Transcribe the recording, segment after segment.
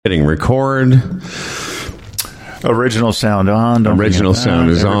Hitting record. Original sound on. Original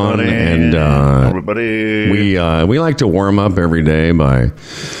sound is on, and everybody. We like to warm up every day by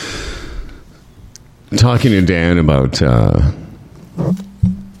talking to Dan about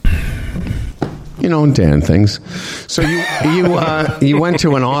Dan things. So you went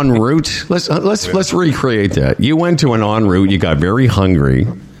to an en route. Let's recreate that. You went to an en route. You got very hungry.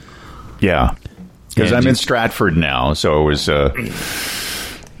 Yeah, because I'm in Stratford now, so it was.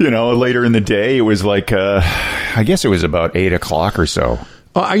 Later in the day, it was like, I guess it was about 8 o'clock or so.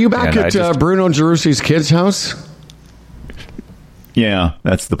 Are you back at Bruno Gerussi's kid's house? Yeah,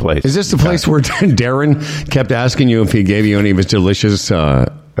 that's the place. Is this the place where Darren kept asking you if he gave you any of his delicious... Yeah.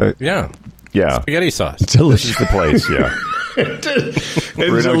 Spaghetti sauce. Delicious. This is the place, yeah.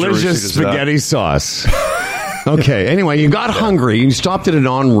 It's delicious spaghetti sauce. Okay, anyway, you got hungry, you stopped at an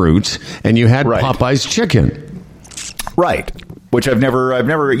en route, and you had Popeye's chicken. Right. Which I've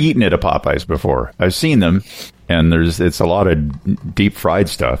never eaten at a Popeyes before. I've seen them, and it's a lot of deep fried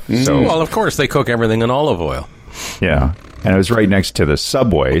stuff. So, well, of course, they cook everything in olive oil. Yeah, and it was right next to the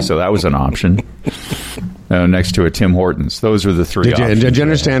Subway, so that was an option. Next to a Tim Hortons. Those are the three options. Did you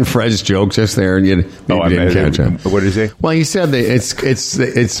understand Fred's joke just there? You didn't catch it. What did he say? Well, he said that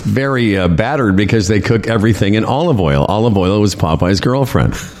it's very battered because they cook everything in olive oil. Olive oil was Popeye's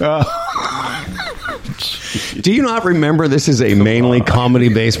girlfriend. Do you not remember this is a mainly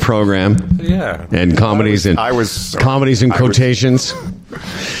comedy-based program? Yeah. And comedies and comedies and quotations.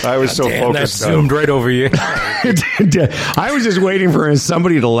 I was so focused. That zoomed right over you. I was just waiting for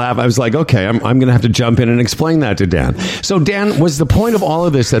somebody to laugh. I was like, okay, I'm going to have to jump in and explain that to Dan. So, Dan, was the point of all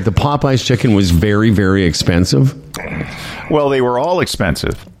of this that the Popeye's chicken was very, very expensive? Well, they were all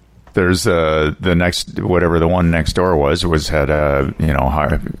expensive. There's the one next door had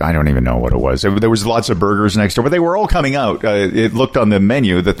I don't even know what it was. There was lots of burgers next door, but they were all coming out. It looked on the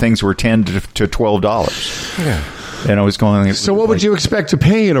menu that things were $10 to $12. Yeah, and I was going. So, what would you expect to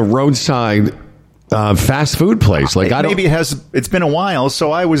pay at a roadside fast food place? Like, it's been a while,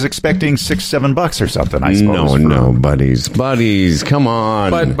 so I was expecting $6-7 or something. I suppose. No, buddies, come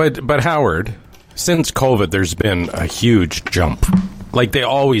on. But Howard, since COVID, there's been a huge jump. Like, they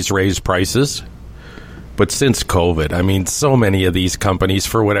always raise prices, but since COVID, I mean, so many of these companies,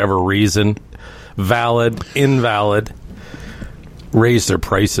 for whatever reason, valid, invalid, raise their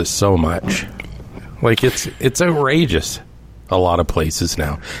prices so much. Like, it's outrageous, a lot of places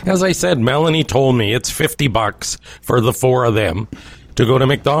now. As I said, Melanie told me it's $50 for the four of them to go to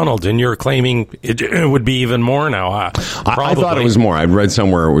McDonald's, and you're claiming it would be even more now. I thought it was more. I'd read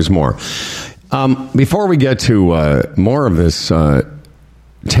somewhere it was more. Before we get to more of this...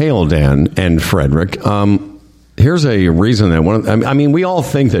 tale, Dan and Frederick. Here's a reason that we all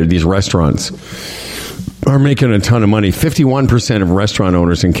think that these restaurants are making a ton of money. 51% of restaurant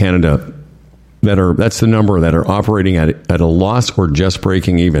owners in Canada that's the number that are operating at a loss or just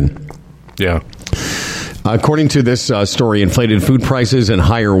breaking even. Yeah. According to this story, inflated food prices and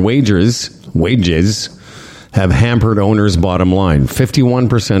higher wages have hampered owners' bottom line.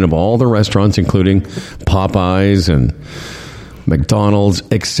 51% of all the restaurants, including Popeyes and McDonald's,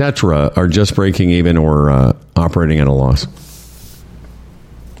 etc., are just breaking even or operating at a loss.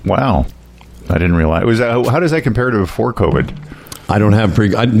 Wow. I didn't realize. How does that compare to before COVID? I don't have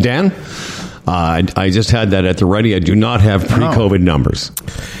Dan? I just had that at the ready. I do not have pre-COVID numbers.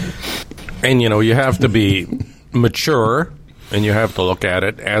 And, you have to be mature, and you have to look at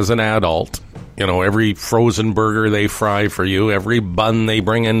it as an adult. Every frozen burger they fry for you, every bun they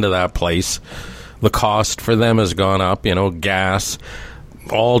bring into that place, the cost for them has gone up, gas,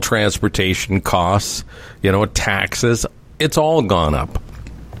 all transportation costs, taxes, it's all gone up.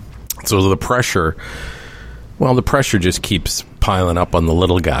 So the pressure just keeps piling up on the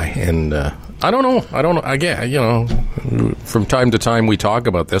little guy. And I don't know. Again, from time to time we talk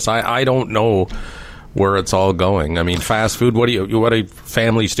about this. I don't know where it's all going. I mean, fast food, what do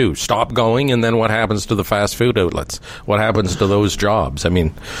families do? Stop going, and then what happens to the fast food outlets? What happens to those jobs? I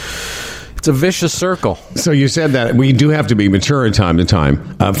mean... It's a vicious circle. So you said that we do have to be mature from time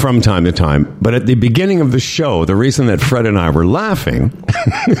to time. But at the beginning of the show, the reason that Fred and I were laughing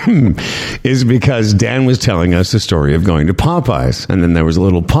is because Dan was telling us the story of going to Popeyes. And then there was a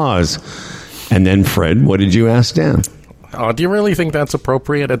little pause. And then, Fred, what did you ask Dan? Do you really think that's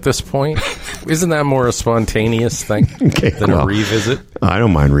appropriate at this point? Isn't that more a spontaneous thing than a revisit? I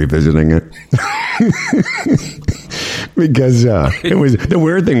don't mind revisiting it. Because it was the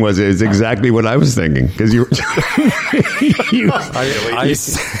weird thing was it's exactly what I was thinking. Because I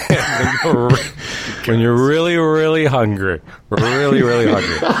said when you're really, really hungry,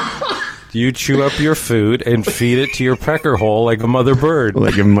 You chew up your food and feed it to your pecker hole like a mother bird.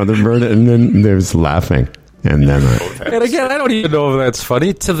 Like a mother bird, and then there's laughing. And then, and again, I don't even know if that's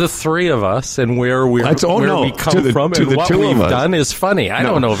funny to the three of us, and where we come from, and what we've done is funny. I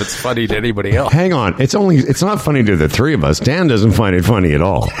don't know if it's funny to anybody else. Hang on, it's not funny to the three of us. Dan doesn't find it funny at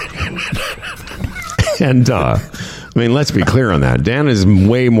all. And I mean, let's be clear on that. Dan is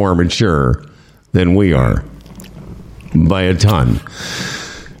way more mature than we are by a ton.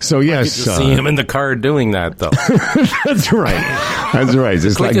 So yes, I see him in the car doing that, though. That's right. That's right. It's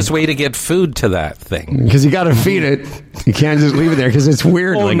the quickest way to get food to that thing, because you got to feed it. You can't just leave it there because it's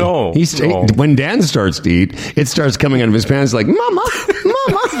weird. Oh, no. When Dan starts to eat, it starts coming out of his pants like, "Mama,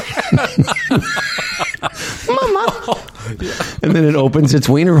 Mama, Mama," and then it opens its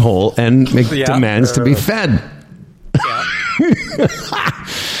wiener hole and demands to be fed.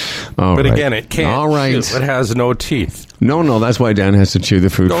 But again, it can't. All right. Chew. It has no teeth. No, that's why Dan has to chew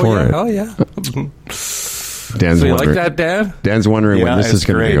the food for it. Oh, yeah. Dan's you like that, Dan? Dan's wondering when this is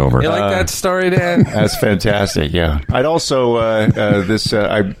going to be over. You like that story, Dan? That's fantastic, yeah. I'd also,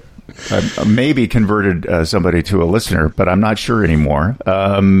 I maybe converted somebody to a listener, but I'm not sure anymore.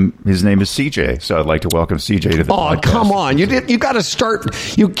 His name is CJ, so I'd like to welcome CJ to the podcast. Oh, come on. You got to start.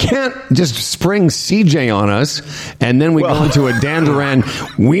 You can't just spring CJ on us, and then we go into a Dan Duran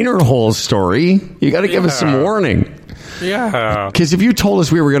wiener hole story. You got to give us some warning. Yeah. Because if you told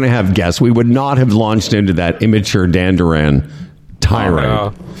us we were going to have guests, we would not have launched into that immature Dan Duran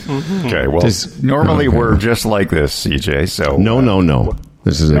tirade. Okay, well, normally we're just like this, CJ, so... No.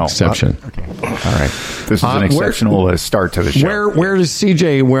 This is an exception. Okay. All right. This is an exceptional start to the show. Where does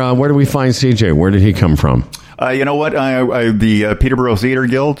CJ, where do we find CJ? Where did he come from? You know what? The Peterborough Theater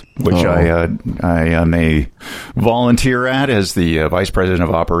Guild, which I am a volunteer at as the vice president of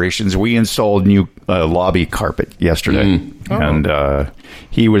operations. We installed new lobby carpet yesterday, and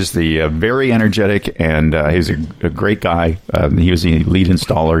he was the very energetic, and he's a great guy. He was the lead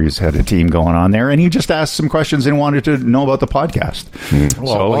installer. He's had a team going on there, and he just asked some questions and wanted to know about the podcast. Well,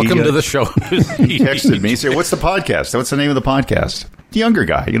 so welcome to the show. He texted me. He said, "What's the podcast? What's the name of the podcast?" Younger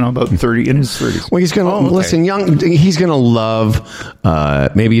guy, about 30 in his 30s. Well, he's going to listen. He's going to love.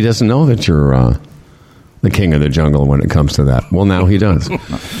 Maybe he doesn't know that you're the king of the jungle when it comes to that. Well, now he does.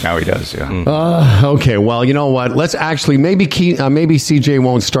 Now he does. Yeah. Okay. Well, you know what? Let's actually maybe CJ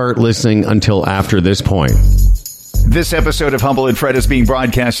won't start listening until after this point. This episode of Humble and Fred is being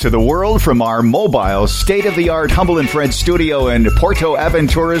broadcast to the world from our mobile, state-of-the-art Humble and Fred studio in Puerto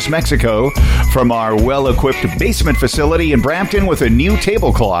Aventuras, Mexico, from our well-equipped basement facility in Brampton with a new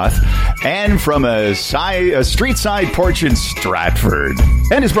tablecloth, and from a street-side porch in Stratford.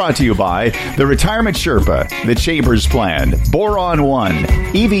 And is brought to you by the Retirement Sherpa, the Chambers Plan, Boron One,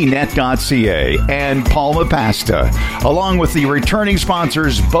 EVNet.ca, and Palma Pasta, along with the returning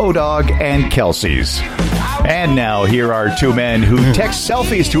sponsors Bodog and Kelsey's. And now, here are two men who text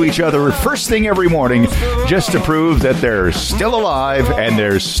selfies to each other first thing every morning just to prove that they're still alive and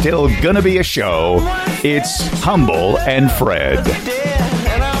there's still gonna be a show. It's Humble and Fred.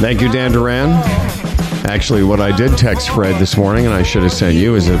 Thank you, Dan Duran. Actually, what I did text Fred this morning, and I should have sent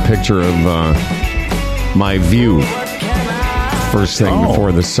you, is a picture of my view. First thing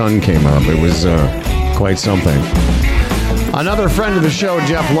before the sun came up. It was quite something. Another friend of the show,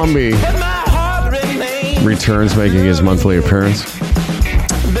 Jeff Lumby, returns, making his monthly appearance.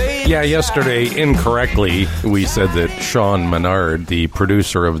 Yeah, yesterday, incorrectly, we said that Sean Menard, the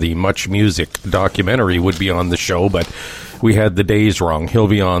producer of the Much Music documentary, would be on the show, but we had the days wrong. He'll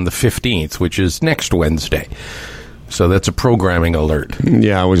be on the 15th, which is next Wednesday. So that's a programming alert.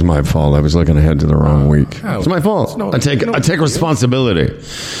 Yeah, it was my fault. I was looking ahead to the wrong week. It's my fault. I take responsibility.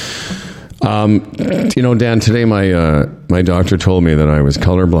 Dan, today my doctor told me that I was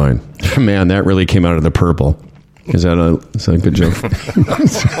colorblind. Man, that really came out of the purple. Is that a good joke?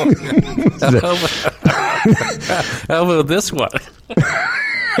 How about this one?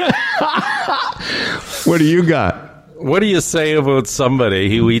 What do you got? What do you say about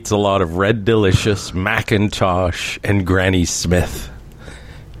somebody who eats a lot of Red Delicious, Macintosh, and Granny Smith?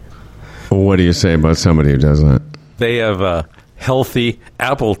 What do you say about somebody who does that? They have a healthy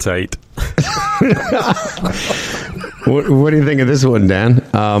appetite. What do you think of this one, Dan?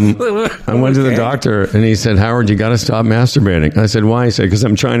 I went to the doctor, and he said, Howard, you got to stop masturbating. I said, why? He said, because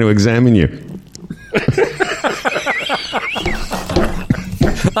I'm trying to examine you.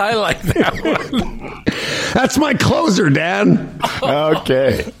 I like that one. That's my closer, Dan.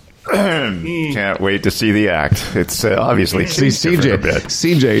 Okay. Can't wait to see the act. It's obviously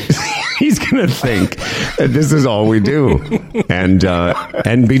CJ, he's going to think that this is all we do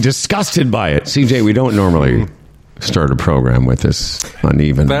and be disgusted by it. CJ, we don't normally start a program with this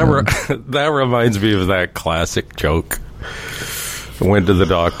uneven. That reminds me of that classic joke. I went to the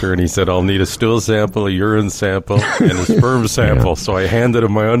doctor and he said, I'll need a stool sample, a urine sample, and a sperm sample. So I handed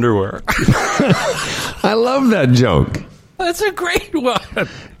him my underwear. I love that joke. That's a great one.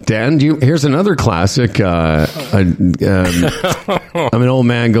 Dan, here's another classic. I'm an old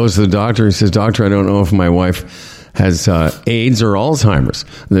man, goes to the doctor. He says, Doctor, I don't know if my wife has AIDS or Alzheimer's.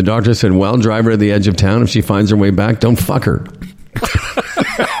 And the doctor said, well, drive her to the edge of town. If she finds her way back, don't fuck her.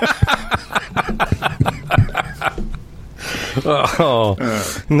 Oh.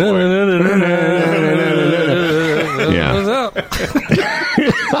 Yeah.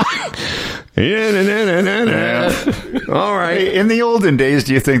 All right. In the olden days,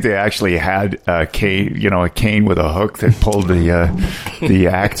 do you think they actually had a cane with a hook that pulled the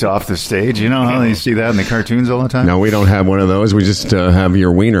acts off the stage? You know how you see that in the cartoons all the time? No, we don't have one of those. We just have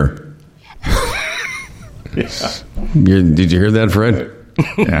your wiener. Yeah. Did you hear that, Fred?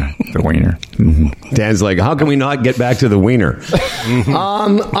 Yeah, the wiener. Mm-hmm. Dan's like, how can we not get back to the wiener?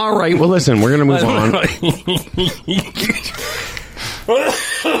 Mm-hmm. All right. Well, listen, we're going to move on.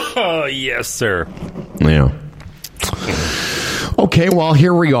 Oh, yes, sir. Yeah. Okay, well,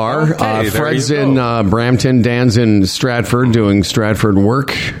 here we are. Okay, Fred's in Brampton. Dan's in Stratford doing Stratford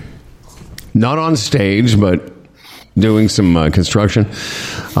work. Not on stage, but doing some construction.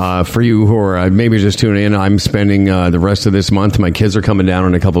 For you who are maybe just tuning in, I'm spending the rest of this month. My kids are coming down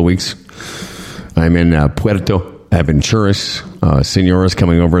in a couple of weeks. I'm in Puerto Aventuras. Senora's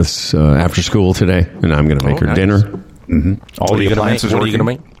coming over after school today, and I'm going to make her dinner. Mm-hmm. All the appliances. What are you going to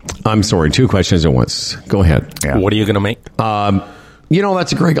make? I'm sorry, 2 questions at once. Go ahead. Yeah. What are you going to make?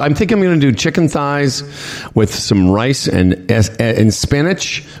 That's a great. I think I'm going to do chicken thighs with some rice and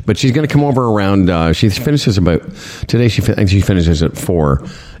spinach. But she's going to come over around. She finishes today. She finishes at 4,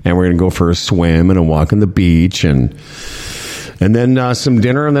 and we're going to go for a swim and a walk on the beach, and then some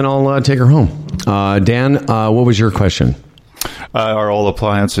dinner, and then I'll take her home. Dan, what was your question? Are all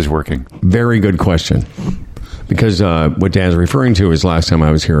appliances working? Very good question. Because what Dan's referring to is last time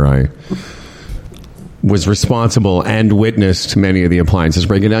I was here, I was responsible and witnessed many of the appliances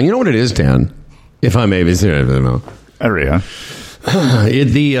breaking down. You know what it is, Dan? If I may visit, I don't know.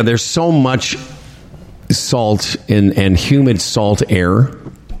 There's so much salt and humid salt air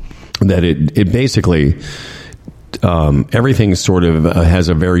that it basically everything sort of has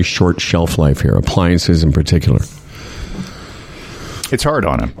a very short shelf life here. Appliances in particular. It's hard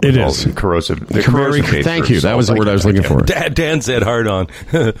on him. It is corrosive. Thank you. That was the word I was looking for. Dan said hard on.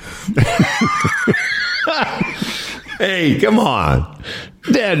 Hey, come on,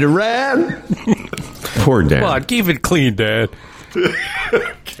 Dad. Poor Dan. Come on, keep it clean, Dad.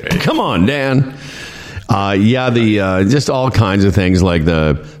 Okay. Come on, Dan. Just all kinds of things like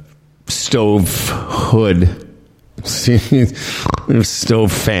the stove hood,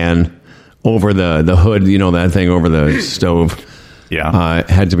 stove fan over the hood. You know that thing over the stove. Yeah,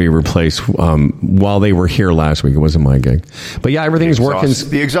 had to be replaced while they were here last week. It wasn't my gig, but yeah, everything's working.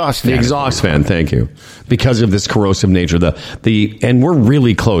 The exhaust fan, thank you, because of this corrosive nature. And we're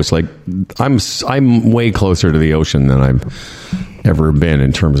really close. Like I'm way closer to the ocean than I've ever been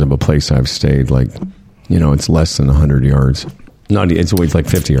in terms of a place I've stayed. Like, it's less than 100 yards. It's like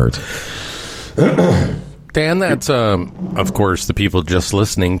 50 yards. Dan, that's, of course, the people just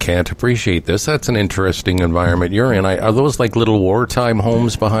listening can't appreciate this. That's an interesting environment you're in. Are those like little wartime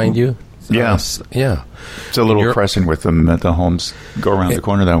homes behind you? Yeah. Yeah. It's a little crescent with them. The homes go around the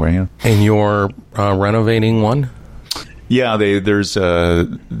corner that way, yeah. And you're renovating one? Yeah, there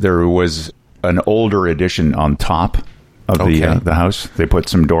was an older addition on top of the house. They put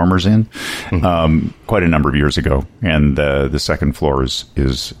some dormers in quite a number of years ago, and the second floor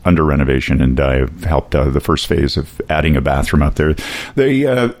is under renovation, and I've helped the first phase of adding a bathroom up there.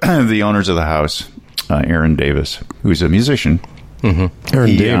 The owners of the house, Aaron Davis, who's a musician. Mm-hmm.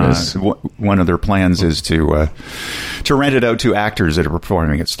 Aaron Davis. One of their plans is to rent it out to actors that are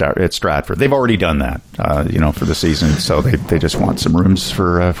performing at Stratford. They've already done that, for the season. So they just want some rooms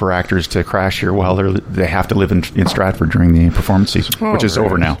for actors to crash here while they have to live in Stratford during the performance season, which is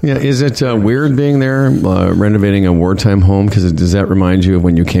over now. Yeah, is it weird being there renovating a wartime home? Because does that remind you of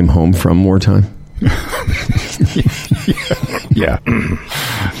when you came home from wartime? Yeah.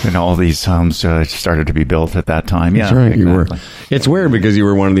 And all these homes started to be built at that time. Yeah, that's right. Exactly. You were. It's weird because you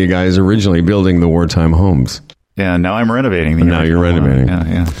were one of the guys originally building the wartime homes. Yeah, now I'm renovating. Now you're renovating.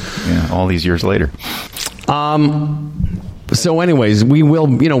 Yeah. All these years later. So, anyways, we will.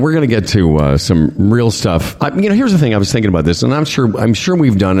 We're going to get to some real stuff. Here's the thing. I was thinking about this, and I'm sure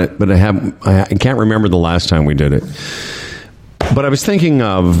we've done it, but I can't remember the last time we did it. But I was thinking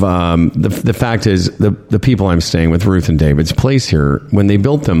of the fact is the people I'm staying with, Ruth and David's place here, when they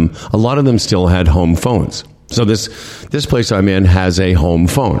built them, a lot of them still had home phones. So this place I'm in has a home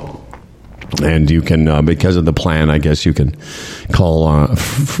phone. And you can, because of the plan, I guess you can call,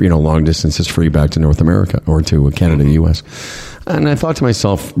 long distances free back to North America or to Canada, U.S. And I thought to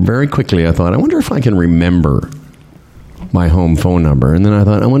myself very quickly, I wonder if I can remember my home phone number. And then I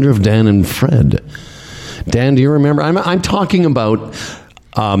thought, I wonder if Dan and Fred. Dan, do you remember? I'm talking about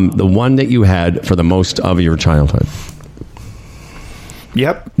the one that you had for the most of your childhood.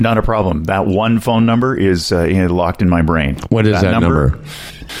 Yep, not a problem. That one phone number is locked in my brain. What is that number?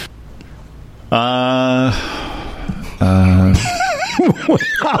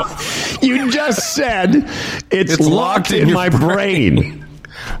 You just said it's locked in my brain.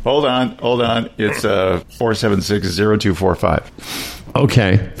 Hold on. It's 476-0245.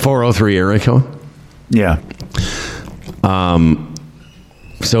 Okay, 403 area code. Yeah.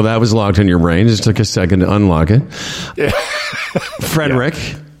 So that was locked in your brain. It just took a second to unlock it. Yeah. Frederick.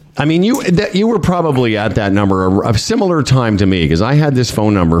 Yeah. I mean, you were probably at that number a similar time to me, because I had this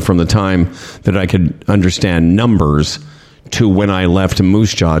phone number from the time that I could understand numbers to when I left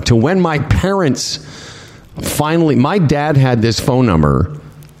Moose Jaw to when my parents finally. My dad had this phone number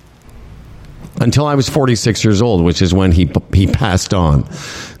until I was 46 years old, which is when he passed on.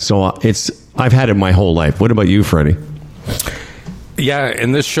 So I've had it my whole life. What about you, Freddie? Yeah,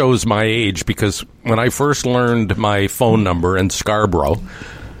 and this shows my age, because when I first learned my phone number in Scarborough,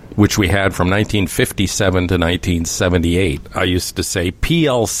 which we had from 1957 to 1978, I used to say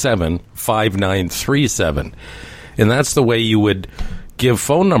PL7 5937. And that's the way you would give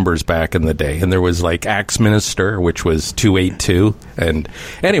phone numbers back in the day. And there was like Axminster, which was 282. And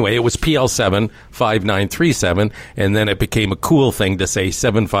anyway, it was PL7 5937. And then it became a cool thing to say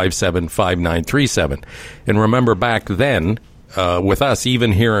 757 5937. And remember back then, with us,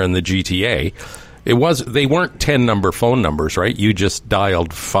 even here in the GTA, they weren't 10-number phone numbers, right? You just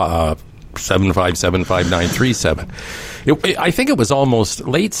dialed 757 5937. I think it was almost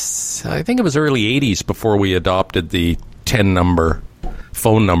I think it was early 80s before we adopted the 10-number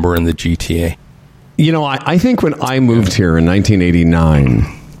phone number in the GTA. You know, I think when I moved here in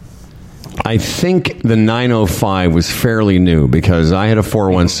 1989, I think the 905 was fairly new, because I had a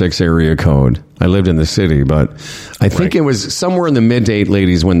 416 area code. I lived in the city, but I think it was somewhere in the mid to late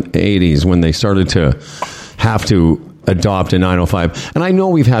 80s when they started to have to adopt a 905. And I know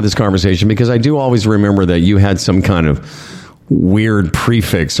we've had this conversation, because I do always remember that you had some kind of weird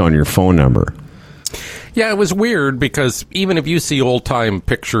prefix on your phone number. Yeah, it was weird, because even if you see old-time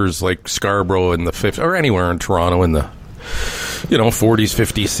pictures like Scarborough in the 50s, or anywhere in Toronto in the 40s,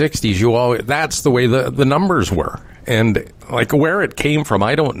 50s, 60s, that's the way the numbers were. And like where it came from,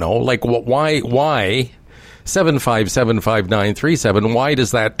 I don't know. Like why 7575937? Why does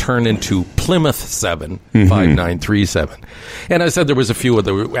that turn into Plymouth 75937? And I said there was a few of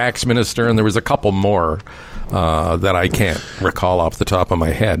the Axminster, and there was a couple more that I can't recall off the top of my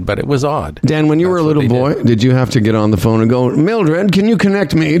head, but it was odd. Dan, when you were a little boy, did you have to get on the phone and go, Mildred, can you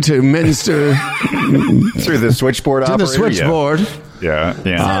connect me to Minster? Through the switchboard operator? To the switchboard. Yeah.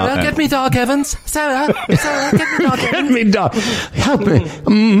 Sarah, get me Doc Evans. Sarah, get me Doc Evans. Get me Doc. Help me.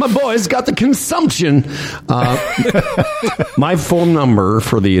 My boy's got the consumption. My phone number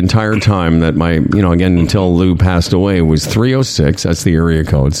for the entire time that again, until Lou passed away, was 306. That's the area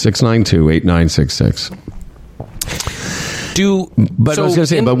code, 692-8966. But I was going to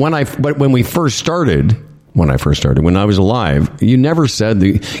say, when I first started, when I was alive, you never said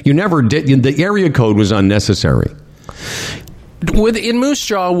the area code was unnecessary. In Moose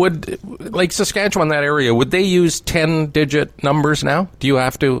Jaw, like Saskatchewan, that area, would they use 10-digit numbers now? Do you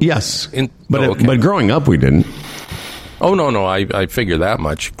have to? Yes. But growing up, we didn't. Oh, no, I figure that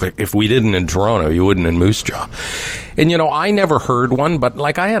much. If we didn't in Toronto, you wouldn't in Moose Jaw. And, I never heard one, but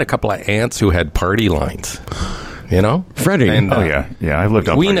I had a couple of aunts who had party lines. Freddie. And, I've lived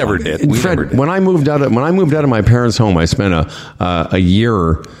on. We never did. When I moved out of my parents' home, I spent a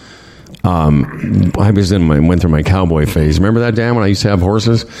year. I went through my cowboy phase. Remember that, Dan, when I used to have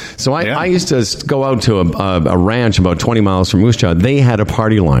horses? So I used to go out to a ranch about 20 miles from Moose Jaw. They had a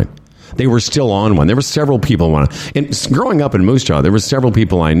party line. They were still on one. There were several people on it. And growing up in Moose Jaw, there were several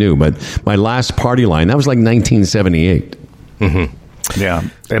people I knew, but my last party line, that was like 1978. Mm-hmm. Yeah,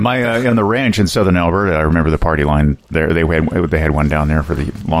 and on the ranch in southern Alberta, I remember the party line there. They had one down there for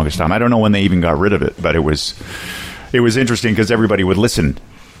the longest time. I don't know when they even got rid of it, but it was interesting because everybody would listen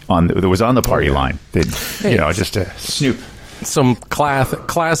that was on the party line. Just to snoop. Some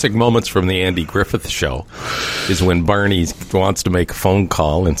classic moments from the Andy Griffith Show is when Barney wants to make a phone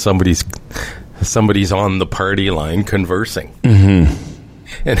call and somebody's somebody's on the party line conversing.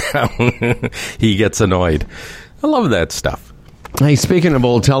 And how he gets annoyed. I love that stuff. Hey, speaking of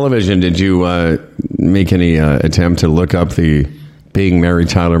old television, did you make any attempt to look up the Being Mary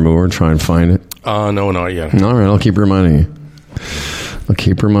Tyler Moore and try and find it? No, not yet. All right, I'll keep reminding you.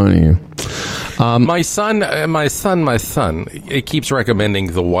 My son, it keeps recommending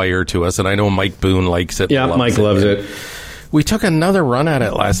The Wire to us, and I know Mike Boone likes it. Yeah, Mike loves it. We took another run at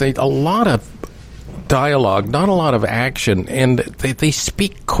it last night. A lot of dialogue, not a lot of action, and they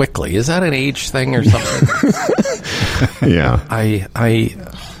speak quickly. Is that an age thing or something? Yeah. I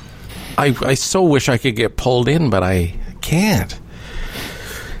so wish I could get pulled in, but I can't.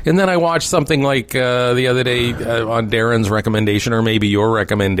 And then I watched something like the other day on Darren's recommendation, or maybe your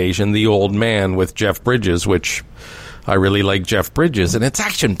recommendation, The Old Man with Jeff Bridges, which I really like Jeff Bridges, and it's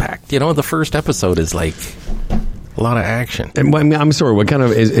action-packed. You know, the first episode is like a lot of action. And I'm sorry, what kind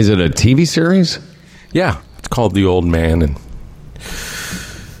of, is it a TV series? Yeah, it's called The Old Man, and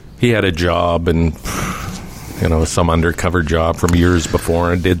he had a job, and you know, some undercover job from years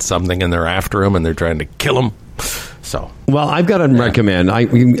before, and did something, and they're after him, and they're trying to kill him. So, well, I've got to recommend.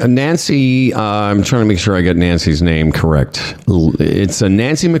 Nancy. I'm trying to make sure I get Nancy's name correct. It's a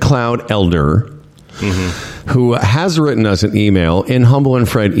Nancy McLeod Elder, who has written us an email in Humble and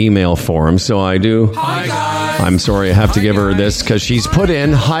Fred email form. So I do. Hi guys. I'm sorry, I have to give her this because she's put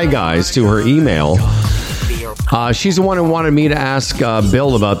in "Hi guys" to her email. She's the one who wanted me to ask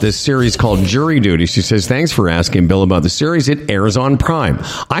Bill about this series called Jury Duty. She says, thanks for asking Bill about the series. It airs on Prime.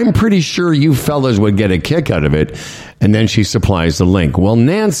 I'm pretty sure you fellas would get a kick out of it. And then she supplies the link. Well,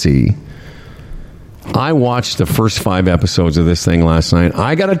 Nancy, I watched the first 5 episodes of this thing last night.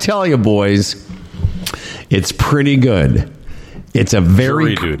 I got to tell you, boys, it's pretty good. It's a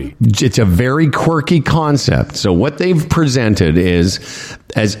very quirky concept. So what they've presented is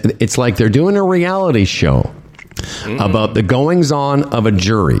it's like they're doing a reality show about the goings-on of a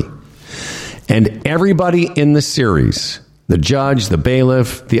jury. And everybody in the series, the judge, the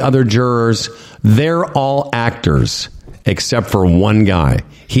bailiff, the other jurors, they're all actors except for one guy.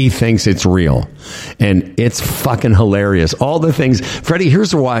 He thinks it's real. And it's fucking hilarious. All the things. Freddie,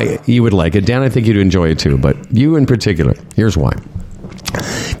 here's why you would like it. Dan, I think you'd enjoy it too. But you in particular, here's why.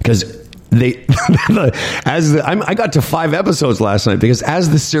 Because I got to 5 episodes last night, because as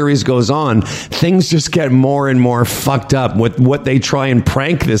the series goes on, things just get more and more fucked up with what they try and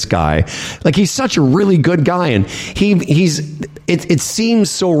prank this guy. Like, he's such a really good guy, and it seems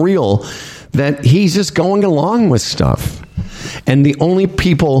so real that he's just going along with stuff. And the only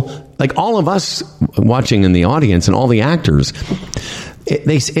people, like all of us watching in the audience and all the actors,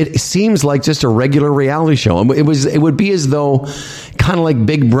 it seems like just a regular reality show. It would be as though, kind of like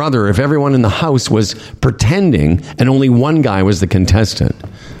Big Brother, if everyone in the house was pretending and only one guy was the contestant.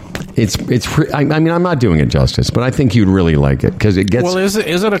 I mean, I'm not doing it justice, but I think you'd really like it because it gets. Well, is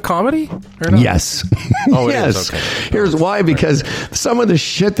it a comedy? Or not? Yes. Oh, it yes. is? Okay. Here's why: because some of the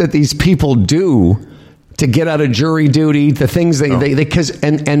shit that these people do to get out of jury duty, the things they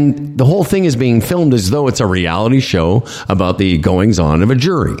and the whole thing is being filmed as though it's a reality show about the goings on of a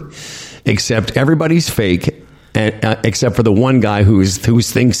jury, except everybody's fake. Except for the one guy who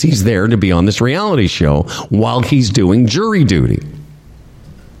thinks he's there to be on this reality show while he's doing jury duty.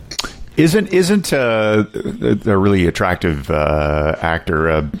 Isn't a really attractive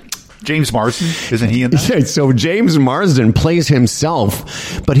actor James Marsden? Isn't he in that? Yeah, so James Marsden plays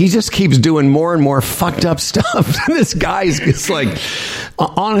himself, but he just keeps doing more and more fucked up stuff. This guy's just like,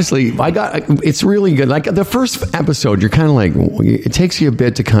 honestly, it's really good. Like the first episode, you're kind of like, it takes you a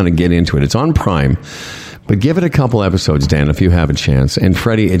bit to kind of get into it. It's on Prime. But give it a couple episodes, Dan, if you have a chance. And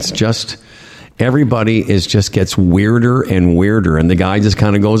Freddie, it's just, everybody just gets weirder and weirder, and the guy just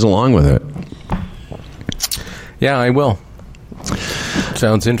kind of goes along with it. Yeah, I will.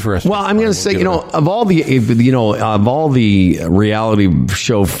 Sounds interesting. Well, I'm going to say, of all the reality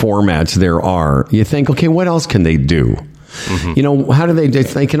show formats there are, you think, okay, what else can they do? Mm-hmm. How do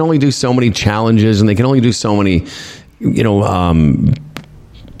they can only do so many challenges, and they can only do so many,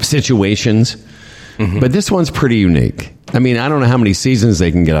 situations. Mm-hmm. But this one's pretty unique. I mean, I don't know how many seasons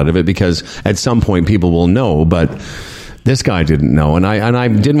they can get out of it, because at some point people will know, but this guy didn't know. And I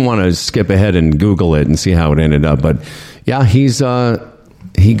didn't want to skip ahead and Google it and see how it ended up. But yeah, he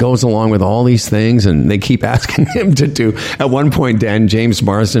goes along with all these things, and they keep asking him to do. At one point, Dan, James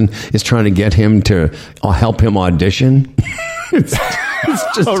Marsden is trying to get him to help him audition. It's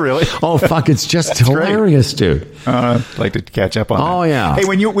just, oh, really? Oh, fuck. It's just hilarious, great. Dude. I'd like to catch up on that. Oh, yeah. Hey,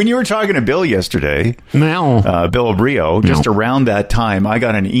 when you were talking to Bill yesterday, Bill Brio, just around that time, I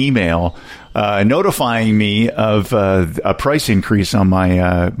got an email notifying me of a price increase on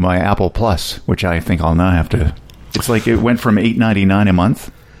my my Apple Plus, which I think I'll now have to. It's like it went from $8.99 a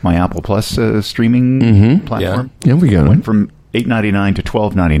month. My Apple Plus streaming platform. Yeah, we got went it. from $8.99 to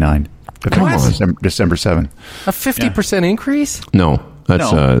 $12.99. December 7th. A 50% increase? No, that's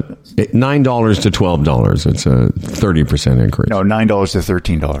 $9 to $12. It's a 30% increase. No, $9 to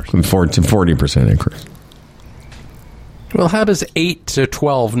 $13. 40% increase. Well, how does 8 to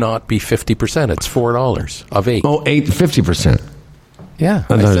 12 not be 50%? It's $4 of 8. Oh, 50%. Yeah.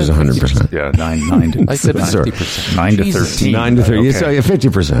 I thought it was 100%. Yeah, 9 to I said 50%. 9 to 13. 9 to 30. Okay. So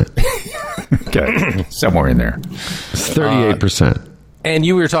 50%. Okay. Somewhere in there. 38%. And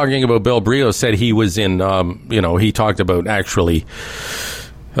you were talking about Bill Brio said he was in, he talked about actually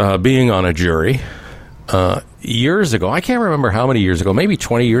being on a jury. Years ago, I can't remember how many years ago, maybe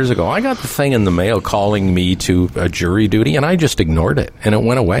 20 years ago, I got the thing in the mail calling me to a jury duty, and I just ignored it, and it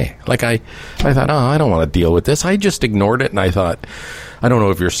went away. Like, I thought, I don't want to deal with this. I just ignored it, and I thought, I don't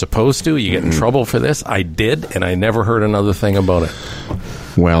know if you're supposed to. You get in trouble for this. I did, and I never heard another thing about it.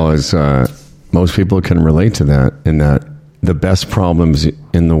 Well, as most people can relate to that, in that the best problems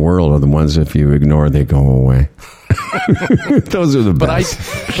in the world are the ones if you ignore, they go away. Those are the best.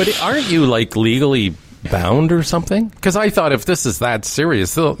 But aren't you, like, legally bound or something? Because I thought if this is that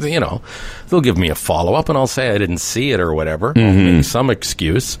serious, they'll give me a follow-up, and I'll say I didn't see it or whatever. I'll make some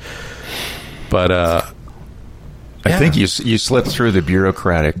excuse. But I think you slipped through the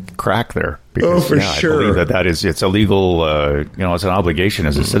bureaucratic crack there. Because, for sure. I believe it's a legal, it's an obligation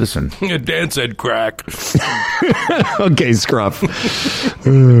as a citizen. Dan said crack. Okay, Scruff.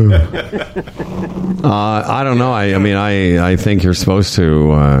 I don't know. I mean, I think you're supposed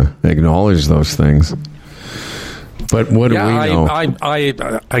to acknowledge those things. But what do we know?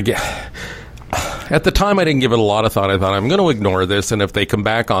 I get. At the time, I didn't give it a lot of thought. I thought, I'm going to ignore this, and if they come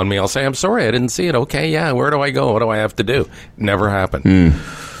back on me, I'll say, I'm sorry, I didn't see it. Okay, yeah, where do I go? What do I have to do? Never happened.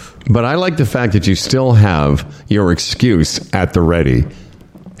 But I like the fact that you still have your excuse at the ready,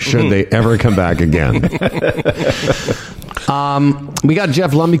 should they ever come back again. We got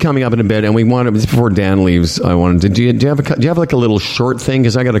Jeff Lumby coming up in a bit, and we wanted, before Dan leaves, I wanted to, do you have like a little short thing?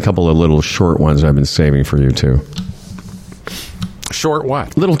 Because I got a couple of little short ones I've been saving for you, too. Short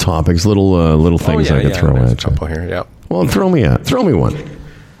what? Little topics, little things I could throw at you. Couple here, yeah. Well, throw me one.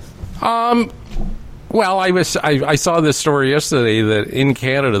 Well, I saw this story yesterday that in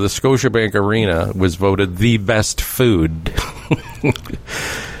Canada, the Scotiabank Arena was voted the best food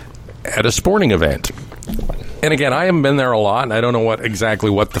at a sporting event. And again, I haven't been there a lot, and I don't know exactly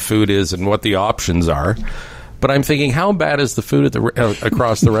what the food is and what the options are. But I'm thinking, how bad is the food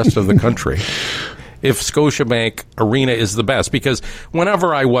across the rest of the country? If Scotiabank Arena is the best, because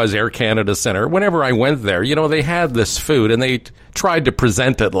whenever I was Air Canada Centre, whenever I went there, they had this food and they tried to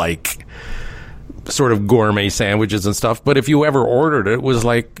present it like sort of gourmet sandwiches and stuff. But if you ever ordered it, it was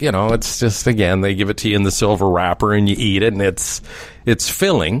like, it's just, again, they give it to you in the silver wrapper and you eat it, and it's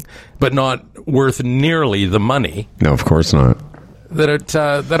filling, but not worth nearly the money. No, of course not.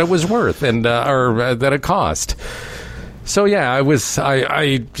 That it was worth, and or that it cost. So yeah,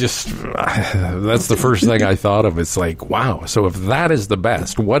 I just that's the first thing I thought of. It's like, wow. So if that is the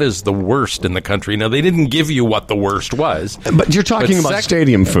best, what is the worst in the country? Now, they didn't give you what the worst was. But you're talking about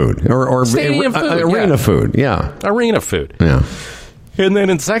stadium food or stadium food, arena food. Yeah. Arena food. Yeah. And then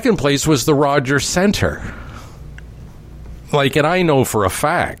in second place was the Rogers Centre. Like, and I know for a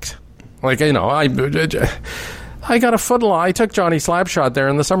fact, I got a foot long. I took Johnny Slapshot there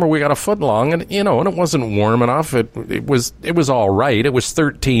in the summer. We got a foot long, and and it wasn't warm enough. It was all right. It was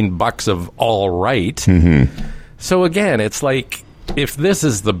 $13 of all right. Mm-hmm. So again, it's like, if this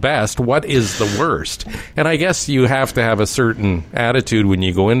is the best, what is the worst? And I guess you have to have a certain attitude when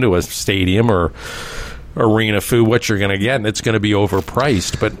you go into a stadium or arena food, what you're going to get, and it's going to be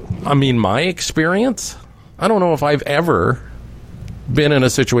overpriced. But I mean, my experience, I don't know if I've ever been in a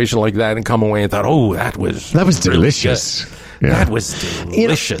situation like that and come away and thought, oh, that was really delicious. Yeah. That was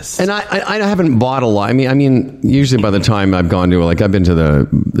delicious. And I haven't bought a lot. I mean, usually by the time I've gone to, I've been to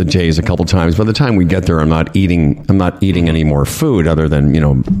the Jays a couple times. By the time we get there, I'm not eating any more food other than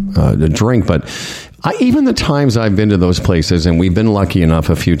the drink. But even the times I've been to those places, and we've been lucky enough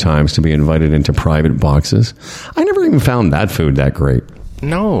a few times to be invited into private boxes, I never even found that food that great.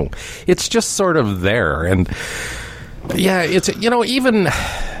 No, it's just sort of there. And yeah, it's, even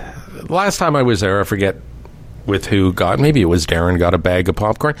last time I was there, I forget with who maybe it was Darren got a bag of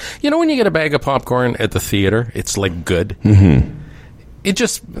popcorn. When you get a bag of popcorn at the theater, it's like good. Mm-hmm.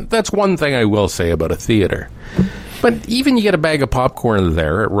 That's one thing I will say about a theater. But even you get a bag of popcorn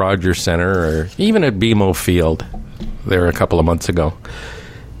there at Rogers Centre, or even at BMO Field there a couple of months ago,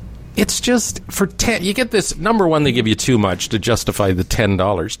 it's just for 10. You get this. Number one, they give you too much to justify the $10.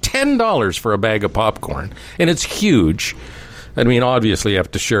 $10 for a bag of popcorn, and it's huge. I mean, obviously, you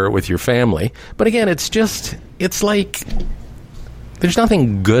have to share it with your family. But again, it's like there's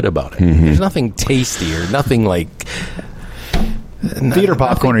nothing good about it. Mm-hmm. There's nothing tasty or nothing like. Theater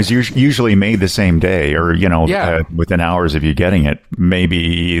popcorn is usually made the same day, or within hours of you getting it.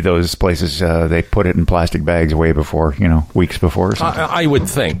 Maybe those places they put it in plastic bags way before, weeks before. Or something. I would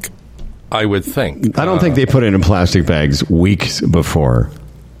think. I don't think they put it in plastic bags weeks before.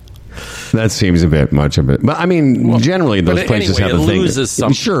 That seems a bit much of it, but I mean, generally those places have a thing. It loses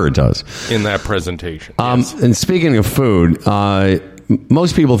something. Sure, it does in that presentation. Yes. And speaking of food.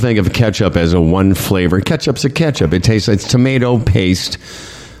 Most people think of ketchup as a one flavor. Ketchup's a ketchup. It tastes like tomato paste.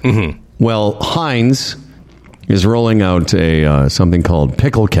 Mm-hmm. Well, Heinz is rolling out something called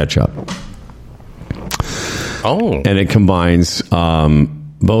pickle ketchup. Oh. And it combines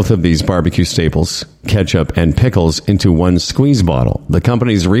both of these barbecue staples, ketchup and pickles, into one squeeze bottle. The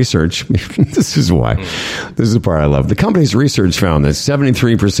company's research, this is why. This is the part I love. The company's research found that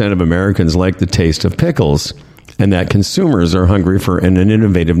 73% of Americans like the taste of pickles, and that consumers are hungry for an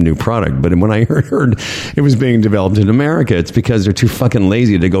innovative new product. But when I heard it was being developed in America, it's because they're too fucking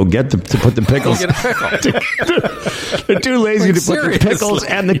lazy to go to put the pickles. They're too lazy to put the pickles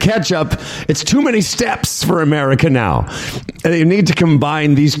and the ketchup. It's too many steps for America now. And they need to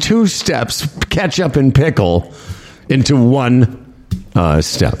combine these two steps, ketchup and pickle, into one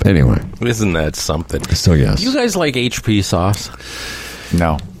step. Anyway. Isn't that something? So, yes. Do you guys like HP sauce?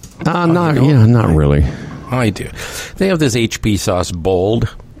 No. Not really. I do. They have this HP sauce bold.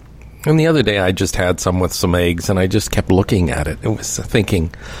 And the other day I just had some with some eggs, and I just kept looking at it. It was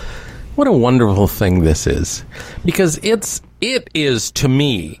thinking, what a wonderful thing this is. Because it is, to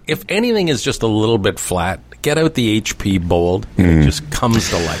me, if anything is just a little bit flat, get out the HP bold, and it just comes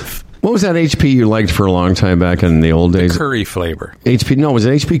to life. What was that HP you liked for a long time back in the old days? The curry flavor. HP? No, was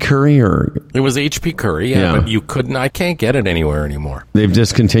it HP curry or? It was HP curry, yeah. But you couldn't. I can't get it anywhere anymore. They've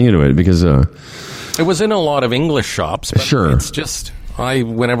discontinued it because. It was in a lot of English shops. But sure. It's just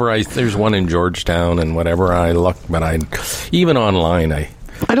there's one in Georgetown and whatever I look, but even online I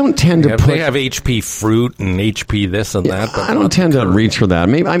don't tend to they have HP fruit and HP this and that. But I don't tend to reach for that.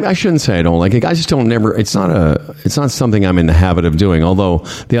 Maybe I shouldn't say I don't like it. I just don't never. It's not something I'm in the habit of doing. Although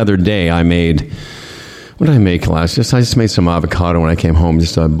the other day I made. What did I make last? I just made some avocado when I came home.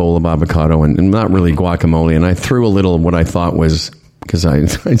 Just a bowl of avocado and not really guacamole. And I threw a little what I thought was. Because I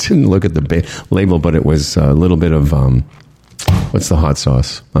didn't look at the label, but it was a little bit of what's the hot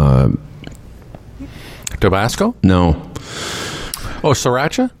sauce? Tabasco? No. Oh,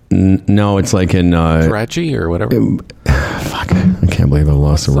 sriracha? No, it's like in sriracha or whatever. Fuck! I can't believe I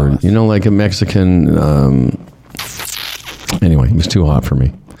lost the word. Like a Mexican. Anyway, it was too hot for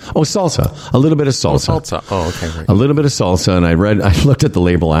me. Oh, salsa. A little bit of salsa. Oh, salsa. Oh, okay. Right. A little bit of salsa, and I looked at the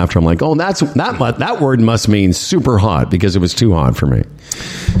label after. I'm like, oh, that word must mean super hot because it was too hot for me.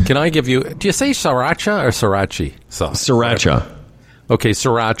 Can I give you? Do you say sriracha or sriracha sauce? Sriracha. Okay,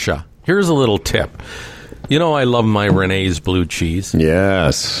 sriracha. Here's a little tip. I love my Renee's blue cheese.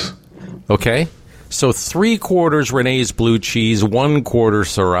 Yes. Okay, so 3/4 Renee's blue cheese, 1/4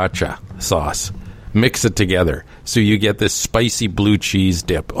 sriracha sauce. Mix it together so you get this spicy blue cheese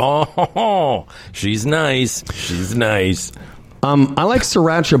dip. Oh, she's nice. She's nice. I like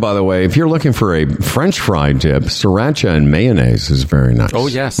sriracha, by the way. If you're looking for a French fry dip, sriracha and mayonnaise is very nice. Oh,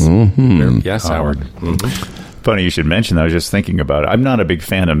 yes. Mm-hmm. Yes, Howard. Mm-hmm. Funny you should mention that. I was just thinking about it. I'm not a big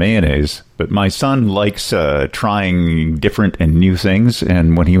fan of mayonnaise, but my son likes trying different and new things.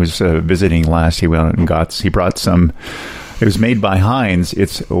 And when he was visiting last, he brought some... It was made by Heinz.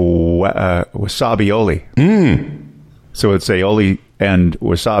 It's wasabi-oli. So it's aioli and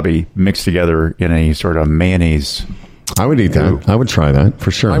wasabi mixed together in a sort of mayonnaise. I would eat that. I would try that for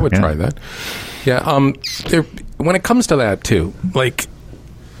sure. I would try that. Yeah. When it comes to that too, like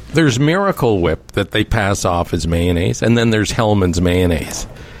there's Miracle Whip that they pass off as mayonnaise, and then there's Hellmann's mayonnaise.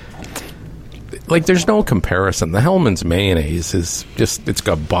 Like, there's no comparison. The Hellmann's mayonnaise is just, it's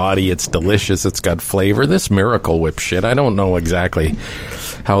got body, it's delicious, it's got flavor. This Miracle Whip shit, I don't know exactly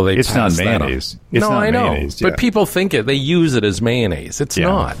how they It's not mayonnaise. No, I know. But people think it. They use it as mayonnaise. It's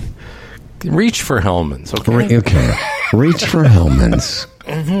not. Reach for Hellmann's, okay? Okay. Reach for Hellmann's.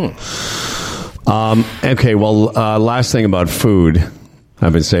 Okay, well, last thing about food.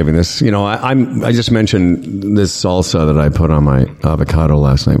 I've been saving this. I just mentioned this salsa that I put on my avocado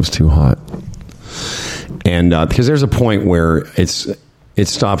last night. It was too hot. And because there's a point where it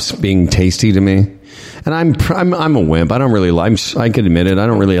stops being tasty to me, and I'm a wimp. I don't really like. I can admit it. I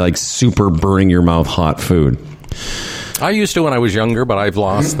don't really like super burning your mouth hot food. I used to when I was younger, but I've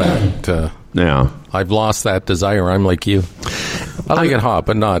lost that. Yeah. I've lost that desire. I'm like you. I like it hot,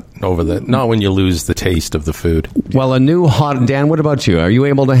 but not when you lose the taste of the food. Well, a new hot... Dan, what about you? Are you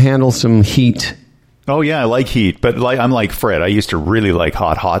able to handle some heat? Oh, yeah, I like heat, but I'm like Fred. I used to really like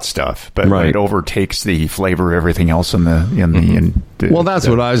hot stuff, but when it overtakes the flavor of everything else in the well, that's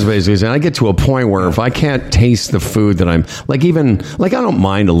what I was basically saying. I get to a point where if I can't taste the food that I'm... I don't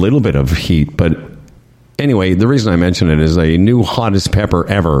mind a little bit of heat, but anyway, the reason I mention it is a new hottest pepper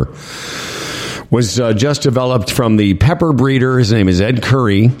ever was just developed from the pepper breeder. His name is Ed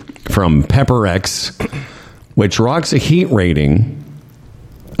Curry from Pepper X, which rocks a heat rating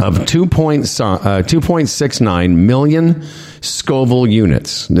of 2.69 million Scoville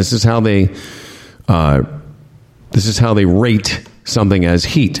units. This is how they rate something as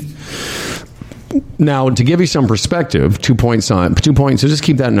heat. Now, to give you some perspective, so just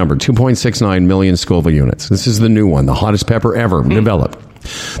keep that number, 2.69 million Scoville units. This is the new one, the hottest pepper ever developed.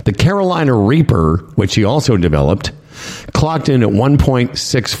 The Carolina Reaper, which he also developed, clocked in at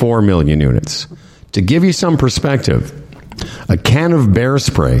 1.64 million units. To give you some perspective, a can of bear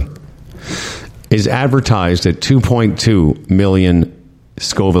spray is advertised at 2.2 million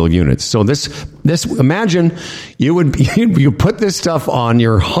Scoville units. So this imagine you put this stuff on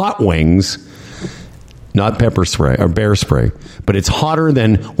your hot wings, not pepper spray or bear spray, but it's hotter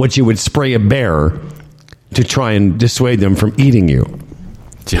than what you would spray a bear to try and dissuade them from eating you.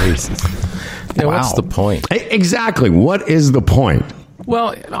 Jesus. Now, what's the point? Exactly. What is the point?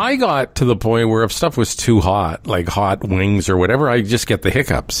 Well, I got to the point where if stuff was too hot, like hot wings or whatever, I just get the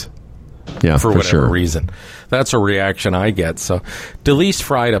hiccups. Yeah, for whatever sure. reason. That's a reaction I get. So Delise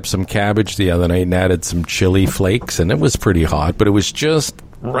fried up some cabbage the other night and added some chili flakes, and it was pretty hot, but it was just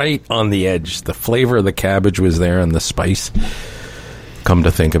right on the edge. The flavor of the cabbage was there and the spice. Come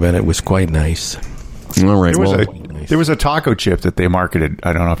to think of it, it was quite nice. All right. There was a taco chip that they marketed.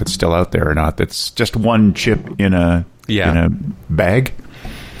 I don't know if it's still out there or not. That's just one chip in a bag.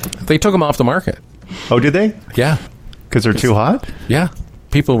 They took them off the market. Oh, did they? Yeah. Because they're too hot? Yeah.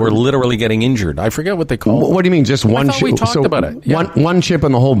 People were literally getting injured. I forget what they called it. What do you mean, just one chip? We talked about it. Yeah. One chip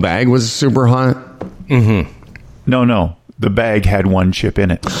in the whole bag was super hot? Mm-hmm. No. The bag had one chip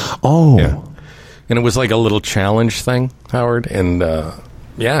in it. Oh. Yeah. And it was like a little challenge thing, Howard. And,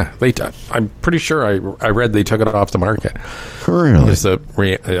 I'm pretty sure I read they took it off the market. Really? Just a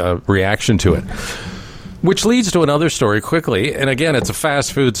reaction to it. Which leads to another story quickly. And again, it's a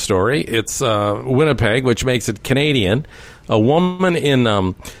fast food story. It's Winnipeg, which makes it Canadian. A woman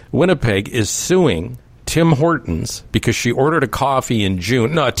in Winnipeg is suing Tim Hortons because she ordered a tea in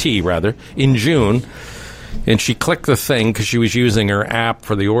June. And she clicked the thing because she was using her app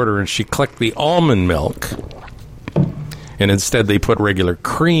for the order, and she clicked the almond milk. And instead they put regular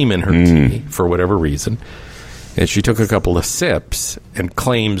cream in her tea for whatever reason. And she took a couple of sips and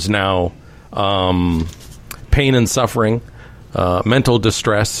claims now pain and suffering, mental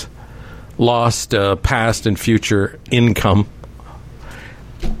distress, lost past and future income.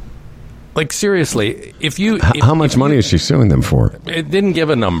 Like, seriously, how much money is she suing them for? It didn't give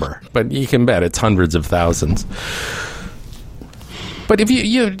a number, but you can bet it's hundreds of thousands. But if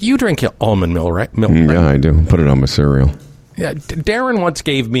you drink almond milk, right? Yeah, I do. Put it on my cereal. Yeah, Darren once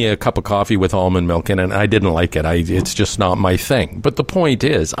gave me a cup of coffee with almond milk in it, and I didn't like it. It's just not my thing. But the point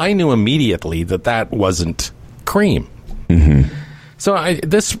is, I knew immediately that wasn't cream. Mm-hmm. So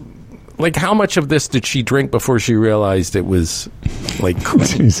how much of this did she drink before she realized it was like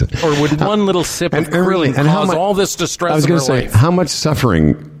cream? Or would one little sip of cream cause all this distress? I was going to say, how much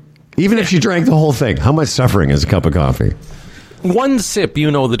suffering, even if she drank the whole thing, how much suffering is a cup of coffee? One sip, you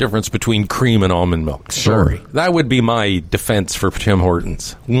know the difference between cream and almond milk. Sorry. Sure. That would be my defense for Tim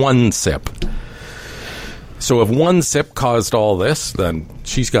Hortons. One sip. So if one sip caused all this, then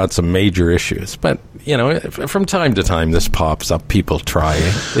she's got some major issues. But, from time to time, this pops up. People try.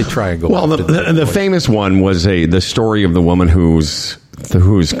 They try and go. Well, the famous one was the story of the woman whose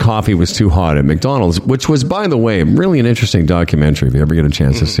coffee was too hot at McDonald's, which was, by the way, really an interesting documentary if you ever get a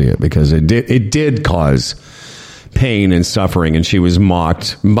chance to see it, because it did cause pain and suffering, and she was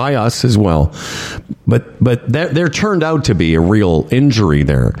mocked by us as well. But there turned out to be a real injury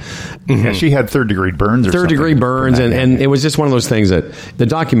there. Yeah, she had third-degree burns. Third-degree burns, and it was just one of those things that the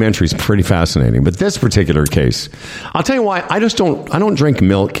documentary is pretty fascinating. But this particular case, I'll tell you why. I don't drink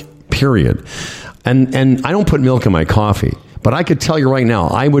milk, period, and I don't put milk in my coffee. But I could tell you right now,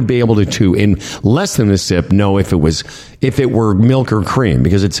 I would be able to in less than a sip, know if it were milk or cream,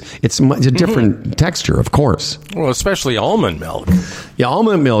 because it's a different texture, of course. Well, especially almond milk. Yeah,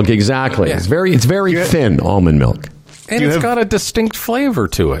 almond milk, exactly. Yeah. It's very thin almond milk, and it's got a distinct flavor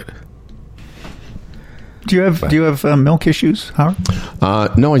to it. Do you have milk issues, Howard?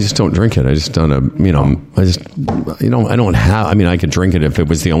 No, I just don't drink it. I just don't. I don't have. I mean, I could drink it if it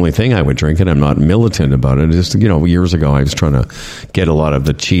was the only thing I would drink it. I'm not militant about it. Just years ago, I was trying to get a lot of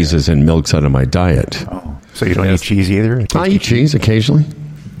the cheeses and milks out of my diet. Oh, so you don't eat cheese either? I eat cheese occasionally.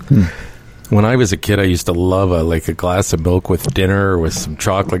 When I was a kid, I used to love a glass of milk with dinner or with some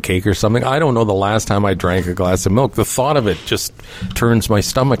chocolate cake or something. I don't know the last time I drank a glass of milk. The thought of it just turns my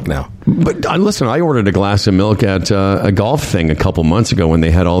stomach now. But listen, I ordered a glass of milk at a golf thing a couple months ago when they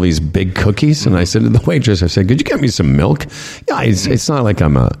had all these big cookies. And I said to the waitress, I said, could you get me some milk? Yeah, it's not like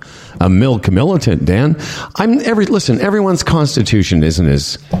I'm a milk militant, Dan. Listen, everyone's constitution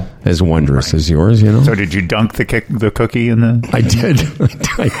isn't as wondrous as yours, So did you dunk the cookie in the... I did.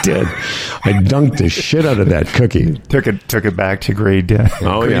 I did. I dunked the shit out of that cookie. Took it back to grade.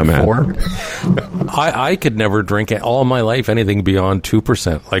 Grade man. 4. I could never drink all my life anything beyond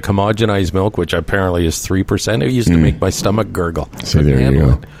 2%, like homogenized milk, which apparently is 3%. It used to make my stomach gurgle. So there you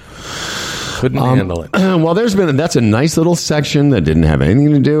go. Couldn't handle it. Well, that's a nice little section that didn't have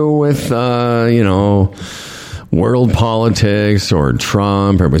anything to do with world politics or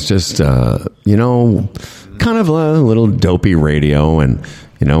Trump. It was just kind of a little dopey radio, and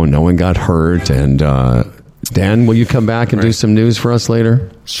no one got hurt. And Dan, will you come back and do some news for us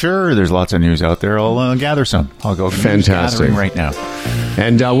later? Sure, there's lots of news out there. I'll gather some. I'll go fantastic right now.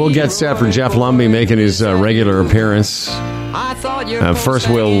 And we'll get set for Jeff Lumby making his regular appearance. First,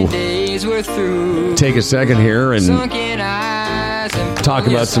 we'll take a second here and talk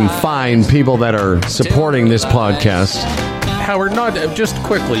about some fine people that are supporting this podcast. Howard, just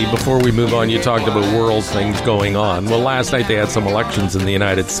quickly before we move on, you talked about world things going on. Well, last night they had some elections in the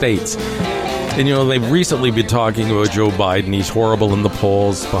United States. And, they've recently been talking about Joe Biden. He's horrible in the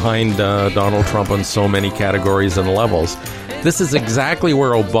polls, behind Donald Trump on so many categories and levels. This is exactly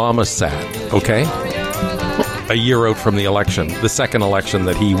where Obama sat, okay? A year out from the election, the second election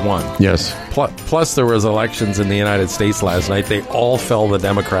that he won. Yes. Plus, there was elections in the United States last night. They all fell the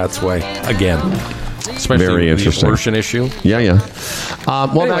Democrats' way again. Especially very interesting. The abortion issue. Yeah.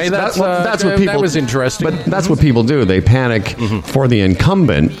 Anyway, that's what people. That was interesting. But that's what people do. They panic for the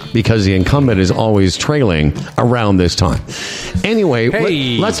incumbent because the incumbent is always trailing around this time. Anyway,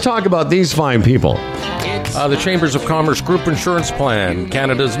 let's talk about these fine people. The Chambers of Commerce Group Insurance Plan,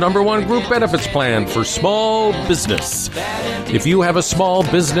 Canada's #1 group benefits plan for small business. If you have a small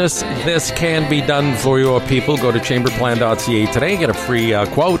business, this can be done for your people. Go to chamberplan.ca today, get a free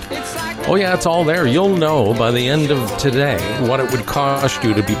quote. Oh, yeah, it's all there. You'll know by the end of today what it would cost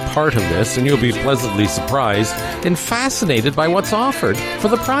you to be part of this, and you'll be pleasantly surprised and fascinated by what's offered for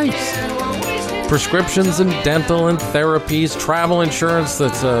the price. Prescriptions and dental and therapies, travel insurance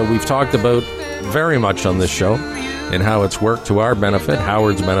that we've talked about very much on this show and how it's worked to our benefit,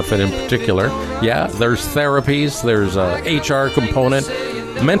 Howard's benefit in particular. Yeah, there's therapies, there's a HR component.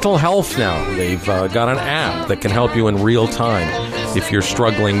 Mental health now. They've got an app that can help you in real time if you're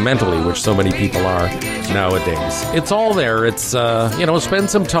struggling mentally, which so many people are nowadays. It's all there. It's, spend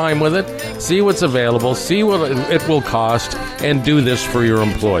some time with it, see what's available, see what it will cost, and do this for your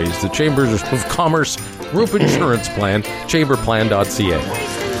employees. The Chambers of Commerce Group Insurance Plan,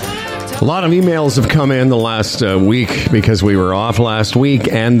 chamberplan.ca. A lot of emails have come in the last week because we were off last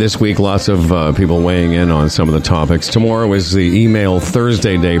week, and this week lots of people weighing in on some of the topics. Tomorrow is the Email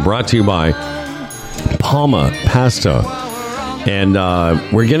Thursday Day, brought to you by Palma Pasta. And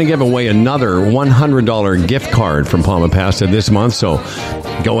we're going to give away another $100 gift card from Palma Pasta this month, so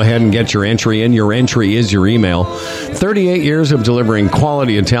go ahead and get your entry in. Your entry is your email. 38 years of delivering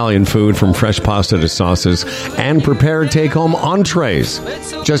quality Italian food, from fresh pasta to sauces and prepared take-home entrees.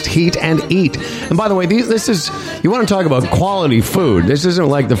 Just heat and eat. And by the way, this is, you want to talk about quality food. This isn't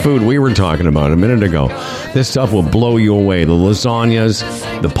like the food we were talking about a minute ago. This stuff will blow you away. The lasagnas,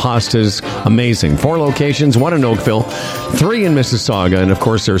 the pastas, amazing. 4 locations, 1 in Oakville, 3 in Mississauga, and of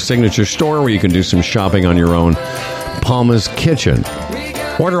course their signature store where you can do some shopping on your own, Palma's Kitchen.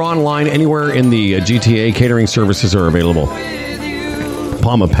 Order online anywhere in the GTA. Catering services are available.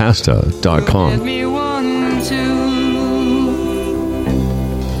 PalmaPasta.com.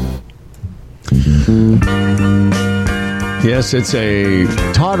 Yes, it's a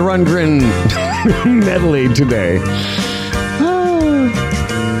Todd Rundgren medley today.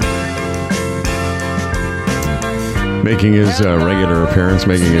 Making his regular appearance,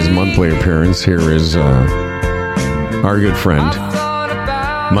 making his monthly appearance, here is our good friend,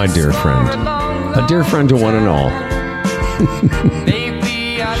 my dear friend, a dear friend to one and all.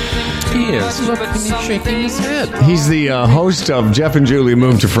 He is. Look, he's shaking his head. He's the host of Jeff and Julie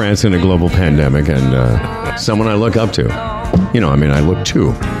Moved to France in a Global Pandemic, and someone I look up to. I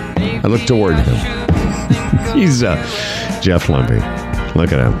look toward him. He's Jeff Lumby.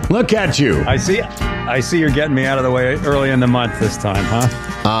 Look at him. Look at you. I see you're getting me out of the way early in the month this time, huh?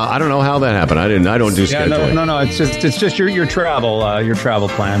 I don't know how that happened. I don't do scheduling. No. It's just your travel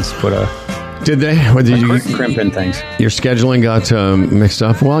plans. Did they? Or did you crimp in things? Your scheduling got mixed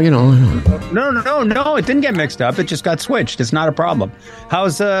up? Well, No. It didn't get mixed up. It just got switched. It's not a problem. How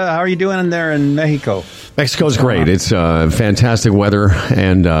are you doing in there in Mexico? Mexico's great. It's fantastic weather,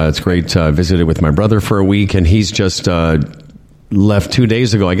 and it's great. Visited with my brother for a week, and he's just left 2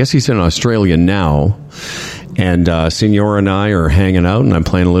 days ago. I guess he's in Australia now. And Senora and I are hanging out, and I'm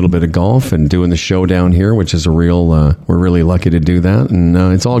playing a little bit of golf and doing the show down here, which is a real. We're really lucky to do that, and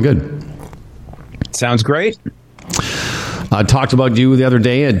it's all good. Sounds great. I talked about you the other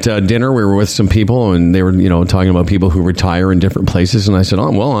day at dinner. We were with some people, and they were, talking about people who retire in different places. And I said, I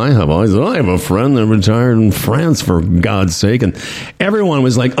have a friend that retired in France, for God's sake. And everyone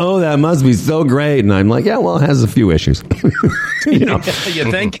was like, oh, that must be so great. And I'm like, yeah, well, it has a few issues. You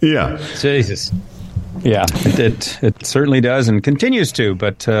think? Yeah. Jesus. Yeah, it certainly does and continues to,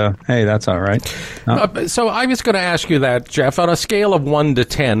 but hey, that's all right. So I was going to ask you that, Jeff, on a scale of 1 to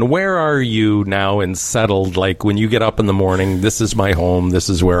 10, where are you now and settled? Like when you get up in the morning, this is my home, this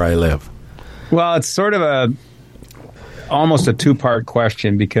is where I live. Well, it's sort of almost a two-part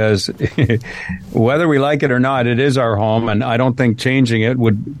question, because whether we like it or not, it is our home, and I don't think changing it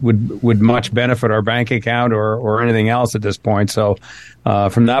would much benefit our bank account or anything else at this point. So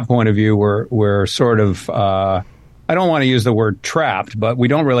from that point of view, we're sort of I don't want to use the word trapped, but we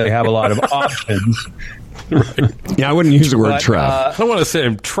don't really have a lot of options. Right. Yeah, I wouldn't use the word trapped. I don't want to say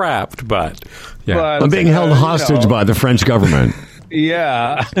I'm trapped, but yeah. I'm being held hostage by the French government.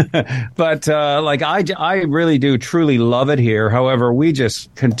 Yeah, but I really do truly love it here. However, we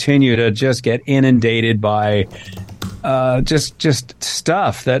just continue to just get inundated by just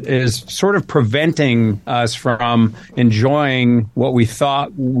stuff that is sort of preventing us from enjoying what we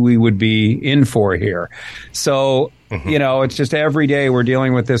thought we would be in for here. So, it's just every day we're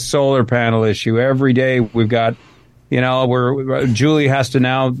dealing with this solar panel issue. Every day we've got, Julie has to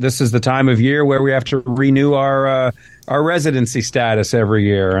now, this is the time of year where we have to renew our residency status every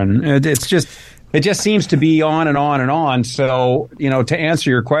year. And it just seems to be on and on and on. So, to answer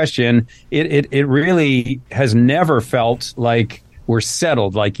your question, it really has never felt like we're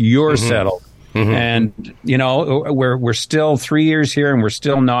settled, like you're settled. Mm-hmm. And, we're still 3 years here and we're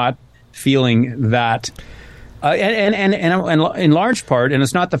still not feeling that. And in large part, and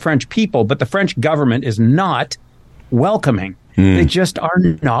it's not the French people, but the French government is not welcoming. They just are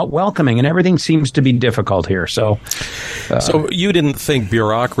not welcoming, and everything seems to be difficult here. So you didn't think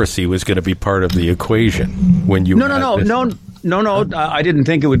bureaucracy was going to be part of the equation when you? No. I didn't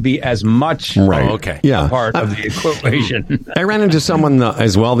think it would be as much. Right. Part of the equation. I ran into someone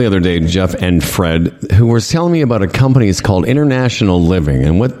as well the other day, Jeff and Fred, who was telling me about a company. It's called International Living,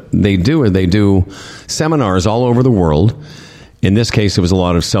 and what they do is they do seminars all over the world. In this case, it was a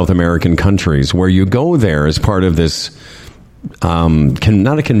lot of South American countries where you go there as part of this.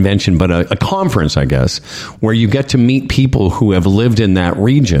 Not a convention, but a conference, I guess, where you get to meet people who have lived in that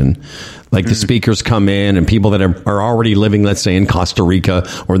region. Like the speakers come in and people that are already living, let's say, in Costa Rica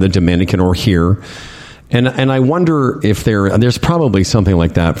or the Dominican or here. And I wonder if there's probably something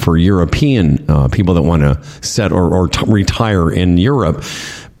like that for European people that want to set or retire in Europe.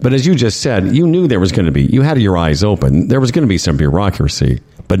 But as you just said, you knew there was going to be, you had your eyes open. There was going to be some bureaucracy,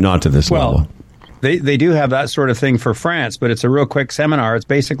 but not to this level. They do have that sort of thing for France, but it's a real quick seminar. It's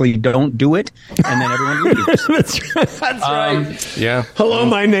basically don't do it, and then everyone leaves. That's right. Yeah. Hello,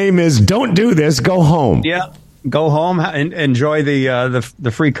 my name is Don't Do This. Go home. Yeah. Go home and enjoy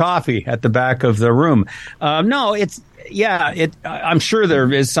the free coffee at the back of the room. I'm sure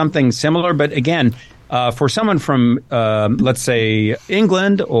there is something similar, but again, for someone from let's say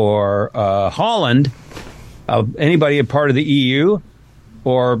England or Holland, anybody a part of the EU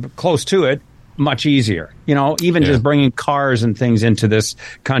or close to it. Much easier, just bringing cars and things into this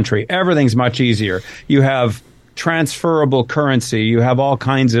country. Everything's much easier. You have transferable currency. You have all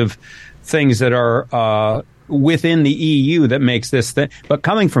kinds of things that are within the EU that makes this thing. But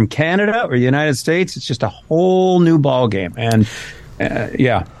coming from Canada or the United States, it's just a whole new ballgame. And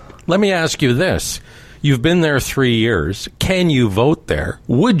Let me ask you this. You've been there 3 years. Can you vote there?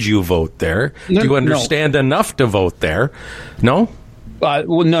 Would you vote there? Do you understand enough to vote there? No?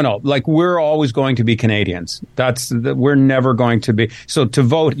 No. Like, we're always going to be Canadians. We're never going to be. So to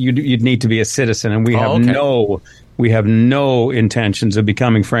vote, you'd need to be a citizen, and we have no intentions of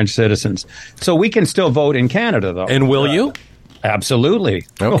becoming French citizens. So we can still vote in Canada, though. And will you? Absolutely.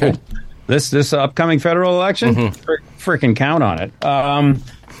 Okay. This upcoming federal election, freaking count on it.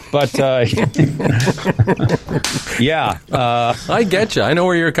 Yeah. I get you. I know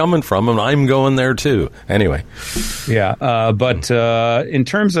where you're coming from, and I'm going there too. Anyway. Yeah. But in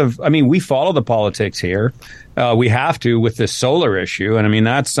terms of, I mean, we follow the politics here. We have to with this solar issue. And I mean,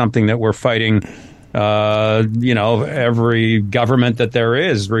 that's something that we're fighting. Every government that there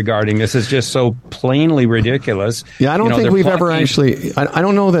is regarding this is just so plainly ridiculous. Yeah, I don't think we've ever actually. I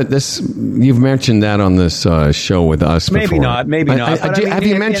don't know that this. You've mentioned that on this show with us. Maybe before. not. Maybe not.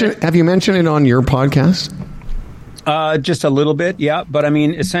 Have you mentioned it on your podcast? Just a little bit, yeah. But I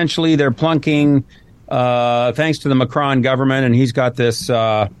mean, essentially, they're plunking. Thanks to the Macron government, and he's got this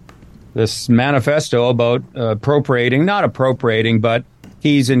manifesto about not appropriating, but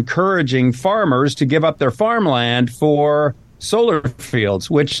he's encouraging farmers to give up their farmland for solar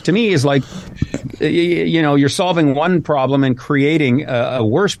fields, which to me is like, you're solving one problem and creating a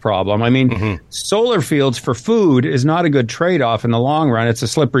worse problem. I mean, solar fields for food is not a good trade-off in the long run. It's a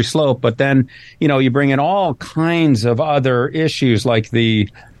slippery slope. But then, you bring in all kinds of other issues like the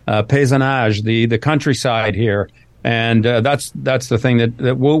paysannage, the countryside here. And that's the thing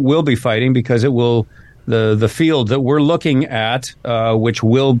that we'll be fighting, because it will... The field that we're looking at, which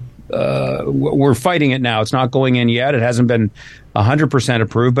we're fighting it now. It's not going in yet. It hasn't been 100%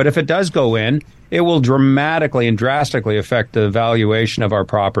 approved. But if it does go in, it will dramatically and drastically affect the valuation of our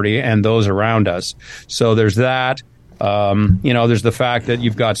property and those around us. So there's that. There's the fact that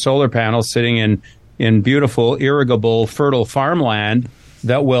you've got solar panels sitting in beautiful, irrigable, fertile farmland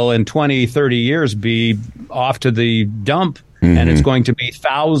that will in 20, 30 years be off to the dump. And it's going to be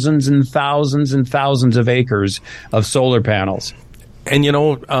thousands and thousands and thousands of acres of solar panels. And,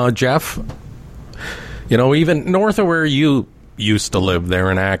 Jeff, even north of where you used to live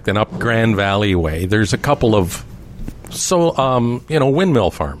there in Acton, up Grand Valley Way, there's a couple of, windmill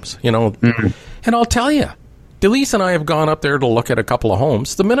farms, And I'll tell you, Delise and I have gone up there to look at a couple of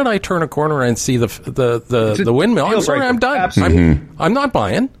homes. The minute I turn a corner and see the windmill, I'm sorry, I'm done. I'm not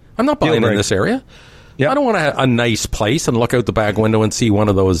buying. I'm not buying in this area. Yep. I don't want a nice place and look out the back window and see one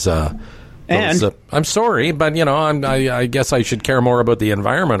of those. I'm sorry, but I guess I should care more about the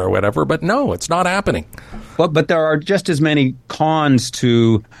environment or whatever. But no, it's not happening. Well, but there are just as many cons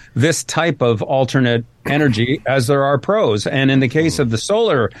to this type of alternate energy as there are pros. And in the case of the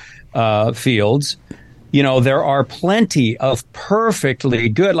solar fields, there are plenty of perfectly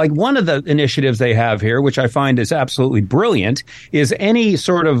good, like one of the initiatives they have here, which I find is absolutely brilliant, is any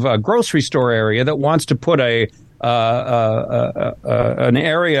sort of grocery store area that wants to put an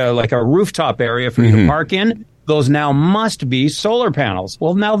area, like a rooftop area for you to park in. Those now must be solar panels.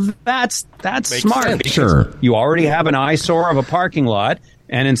 Well, now that's smart. Sense. Sure. You already have an eyesore of a parking lot.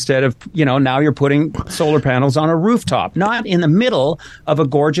 And instead of, now you're putting solar panels on a rooftop, not in the middle of a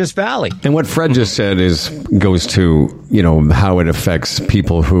gorgeous valley. And what Fred just said goes to, how it affects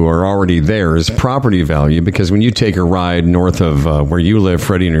people who are already there is property value. Because when you take a ride north of where you live,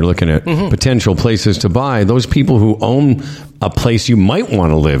 Freddie, and you're looking at potential places to buy, those people who own a place you might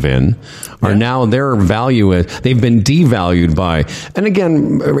want to live in are now their value, they've been devalued by, and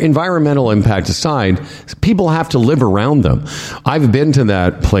again, environmental impact aside, people have to live around them. I've been to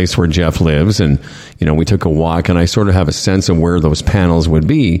that place where Jeff lives, and we took a walk, and I sort of have a sense of where those panels would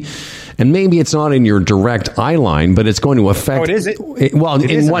be. And maybe it's not in your direct eye line, but it's going to affect. Oh, it is.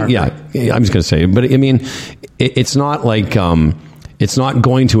 I'm just going to say, but I mean, it's not like. It's not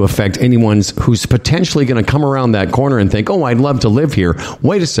going to affect anyone who's potentially going to come around that corner and think, oh, I'd love to live here.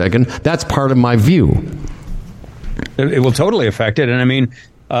 Wait a second. That's part of my view. It will totally affect it. And I mean,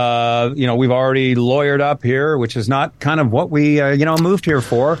 we've already lawyered up here, which is not kind of what we, moved here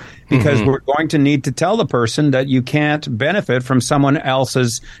for, because we're going to need to tell the person that you can't benefit from someone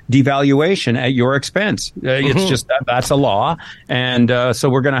else's devaluation at your expense. It's just that's a law. And so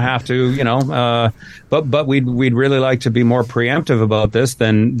we're going to have to, but we'd really like to be more preemptive about this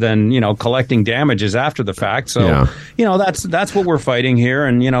than collecting damages after the fact. So, that's what we're fighting here.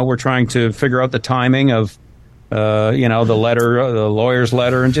 And, we're trying to figure out the timing of, the letter, the lawyer's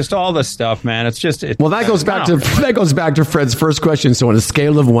letter, and just all this stuff, man. It's just that goes back to Fred's first question. So, on a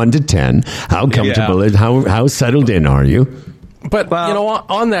scale of 1 to 10, how comfortable, how settled in are you? But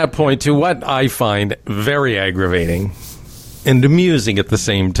on that point, too, what I find very aggravating and amusing at the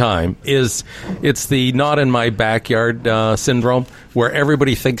same time it's the not in my backyard syndrome, where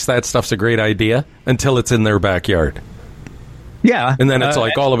everybody thinks that stuff's a great idea until it's in their backyard. Yeah, and then it's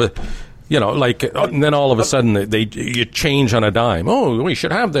like all of it. And then all of a sudden you change on a dime. Oh, we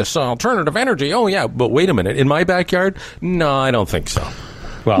should have this alternative energy. Oh, yeah, but wait a minute. In my backyard? No, I don't think so.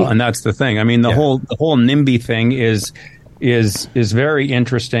 Well, and that's the thing. I mean, the whole NIMBY thing is very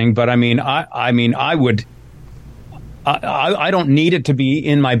interesting. But I mean, I would I don't need it to be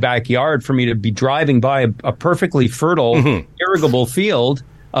in my backyard for me to be driving by a perfectly fertile, irrigable field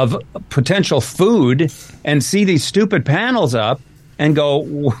of potential food and see these stupid panels up and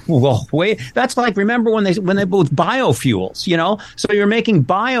go, well, wait. That's like, remember when they with biofuels, So you're making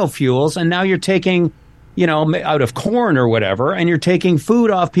biofuels, and now you're taking, out of corn or whatever, and you're taking food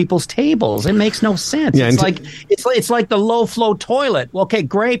off people's tables. It makes no sense. Yeah, it's like the low flow toilet. Well, okay,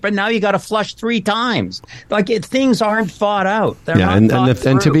 great, but now you got to flush 3 times. Things aren't thought out. And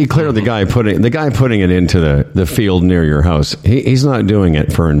to be clear, the guy putting it into the field near your house, he's not doing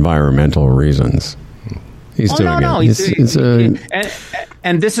it for environmental reasons. He's doing it.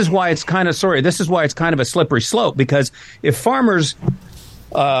 And this is why it's kind of a slippery slope, because if farmers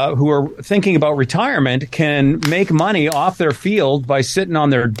who are thinking about retirement can make money off their field by sitting on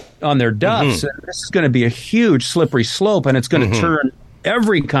their duffs, this is going to be a huge slippery slope, and it's going to turn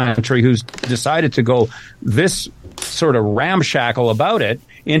every country who's decided to go this sort of ramshackle about it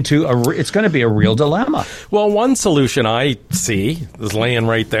into it's going to be a real dilemma. Well, one solution I see is laying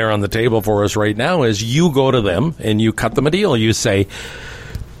right there on the table for us right now is you go to them and you cut them a deal. You say,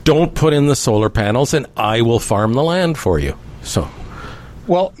 don't put in the solar panels and I will farm the land for you. So,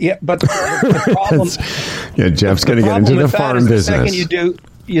 well, yeah, but the problem... Jeff's going to get into the farm business.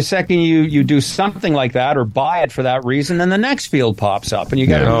 Second you do something like that or buy it for that reason, then the next field pops up and you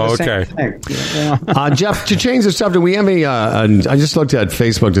get the same thing. Jeff, to change the subject, we have I just looked at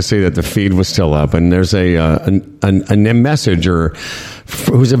Facebook to see that the feed was still up, and there's a messenger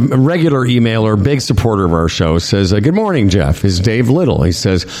who's a regular emailer, big supporter of our show, says, good morning, Jeff. Is Dave Little. He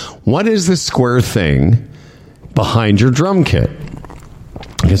says, what is the square thing behind your drum kit?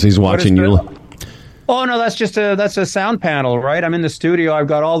 Because he's watching you. Oh no, that's a sound panel, right? I'm in the studio. I've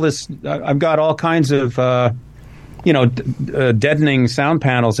got all kinds of deadening sound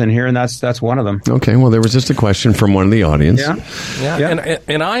panels in here, and that's one of them. Okay, well, there was just a question from one of the audience. Yeah.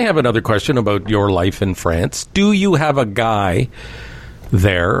 And I have another question about your life in France. Do you have a guy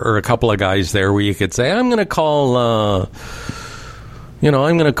there or a couple of guys there where you could say, I'm going to call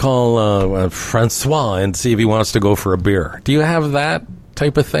Francois and see if he wants to go for a beer? Do you have that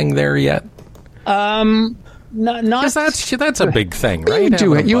type of thing there yet? Not that's a big thing, right?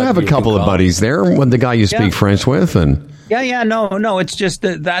 You have a couple of buddies there. When the guy you speak French with, and no. It's just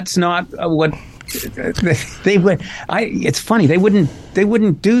that's not what they would. It's funny they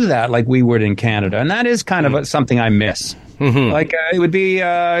wouldn't do that like we would in Canada, and that is kind of something I miss. Like it would be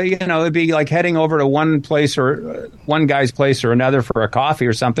it'd be like heading over to one place or one guy's place or another for a coffee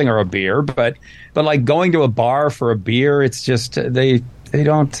or something or a beer, but like going to a bar for a beer, it's just they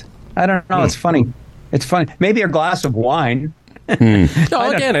don't. I don't know. It's funny. Maybe a glass of wine. No,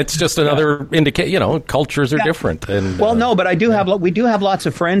 again, it's just another cultures are different. And no, but we do have lots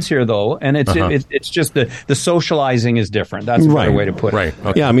of friends here though, and it's just the socializing is different. That's a better way to put it. Right.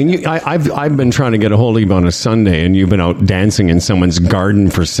 Okay. Yeah, I mean, I've been trying to get a hold of you on a Sunday, and you've been out dancing in someone's garden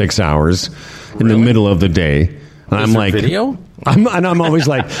for 6 hours in the middle of the day. And I'm like, video? I'm always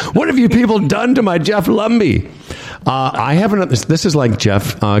like, what have you people done to my Jeff Lumby? I have another. This is like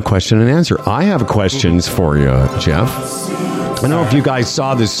Jeff question and answer. I have questions for you, Jeff. I don't know if you guys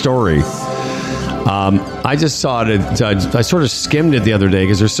saw this story. I just saw it. I sort of skimmed it the other day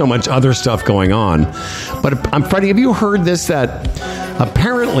because there's so much other stuff going on. But Freddie, have you heard this? That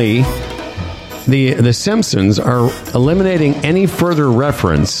apparently the Simpsons are eliminating any further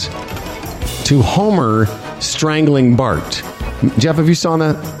reference to Homer strangling Bart. Jeff, have you saw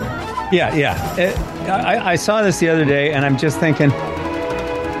that? Yeah. I saw this the other day, and I'm just thinking,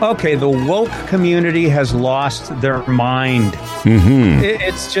 okay, the woke community has lost their mind.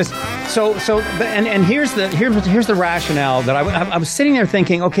 It's just so. And here's the rationale that I was sitting there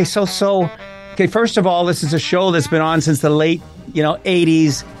thinking. Okay, okay. First of all, this is a show that's been on since the late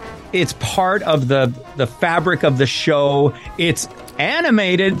 80s. It's part of the fabric of the show. It's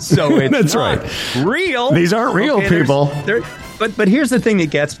animated, so it's that's not right. Real. These aren't real people. But here's the thing that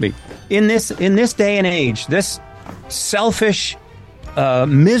gets me. In this day and age, this selfish,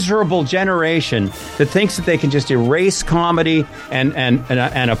 miserable generation that thinks that they can just erase comedy and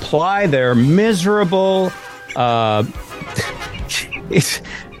apply their miserable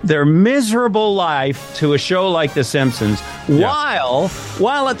their miserable life to a show like The Simpsons,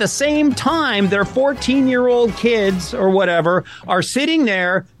 while at the same time their 14-year-old kids or whatever are sitting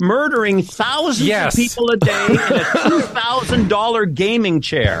there murdering thousands of people a day in a $2,000 gaming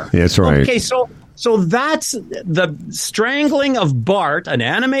chair. That's right. Okay, so that's the strangling of Bart, an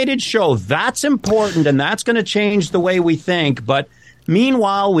animated show. That's important, and that's going to change the way we think. But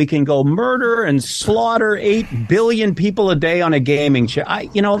Meanwhile, we can go murder and slaughter 8 billion people a day on a gaming chip.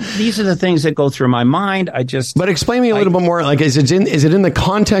 These are the things that go through my mind. But explain me a little bit more. Like, is it in the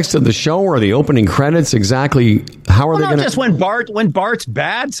context of the show or the opening credits? Exactly how are they going to? Just when Bart's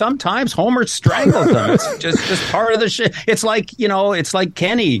bad, sometimes Homer strangles them. It's just part of the shit. It's like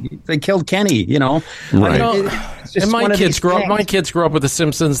Kenny. They killed Kenny. Right. And my kids grow up with The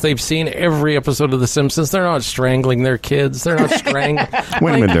Simpsons. They've seen every episode of The Simpsons. They're not strangling their kids. They're not strangling.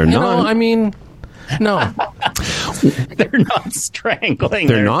 Wait a minute, they're not. No. They're not strangling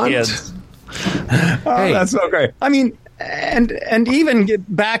they're their not? kids. That's so great. And even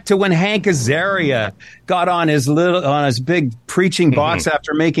get back to when Hank Azaria got on his big preaching box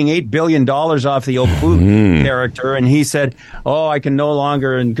after making $8 billion off the Apu character, and he said, "Oh, I can no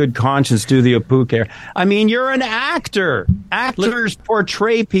longer, in good conscience, do the Apu character." You're an actor. Actors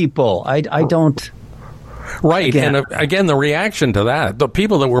portray people. I don't. Right. Again. And again, the reaction to that, the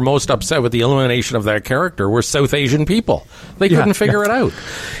people that were most upset with the elimination of that character were South Asian people. They couldn't figure it out.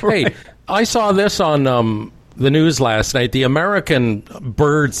 Right. Hey, I saw this on the news last night. The American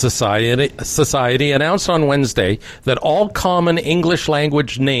Bird Society announced on Wednesday that all common English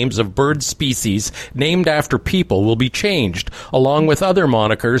language names of bird species named after people will be changed, along with other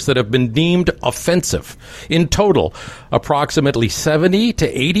monikers that have been deemed offensive. In total, approximately 70 to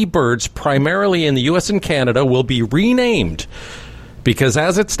 80 birds, primarily in the U.S. and Canada, will be renamed. Because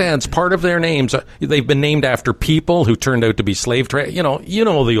as it stands, part of their names, they've been named after people who turned out to be slave trade. You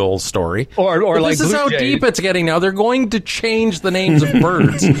know the old story. Or like this is how deep it's getting now. They're going to change the names of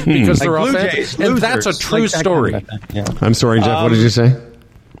birds because they're offensive. And that's a true story. I'm sorry, Jeff. What did you say?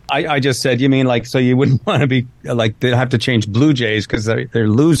 I just said, you mean so you wouldn't want to be they have to change Blue Jays because they're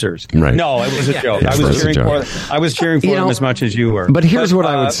losers. Right. No, it was a joke. I was cheering for them as much as you were. But here's what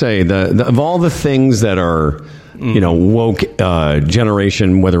I would say. Of all the things that are woke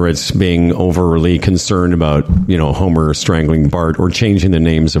generation, whether it's being overly concerned about, Homer strangling Bart or changing the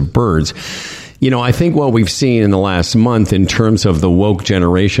names of birds, I think what we've seen in the last month in terms of the woke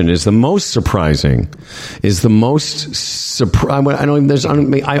generation is the most surprising, I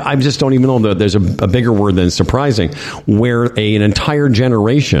just don't even know that there's a bigger word than surprising, where an entire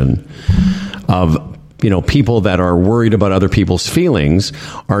generation of people that are worried about other people's feelings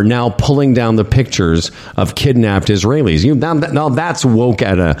are now pulling down the pictures of kidnapped Israelis. Now that's woke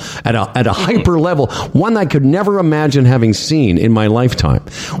at a hyper level, one I could never imagine having seen in my lifetime,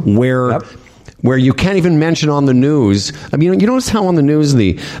 where you can't even mention on the news. You notice how on the news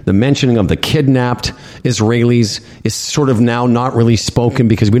the mentioning of the kidnapped Israelis is sort of now not really spoken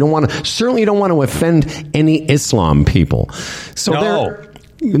because we certainly don't want to offend any Islam people. So no.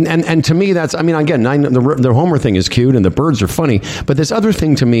 And to me, that's, again, the Homer thing is cute and the birds are funny, but this other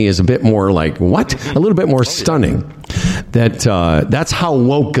thing to me is a bit more like, what? A little bit more stunning. That's how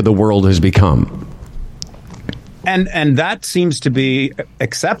woke the world has become. And that seems to be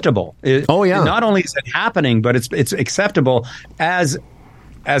acceptable. Not only is it happening, but it's acceptable as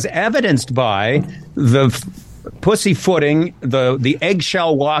evidenced by the pussyfooting, the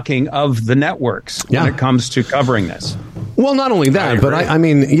eggshell walking of the networks when it comes to covering this. Well, not only that, but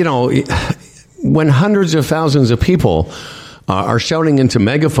when hundreds of thousands of people are shouting into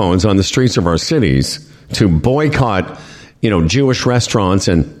megaphones on the streets of our cities to boycott, Jewish restaurants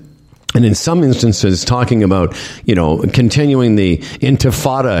and in some instances talking about, continuing the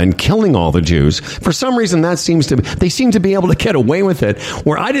intifada and killing all the Jews. For some reason, they seem to be able to get away with it,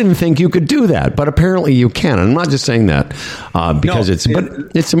 where I didn't think you could do that, but apparently you can. And I'm not just saying that because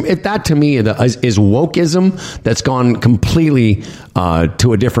that to me is wokeism that's gone completely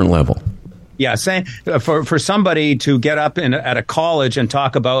to a different level. Yeah, saying for somebody to get up at a college and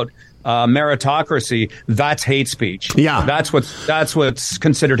talk about meritocracy, that's hate speech. Yeah, that's what's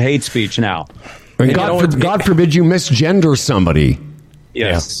considered hate speech now. And God forbid you misgender somebody.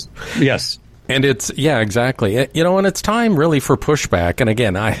 Yes, yes. And it's exactly. And it's time really for pushback. And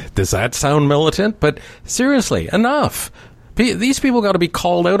again, does that sound militant? But seriously, enough. These people got to be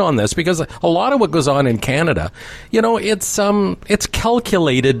called out on this, because a lot of what goes on in Canada, it's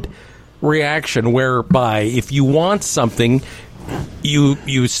calculated reaction whereby if you want something, you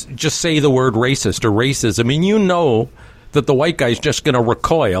just say the word racist or racism, and that the white guy's just going to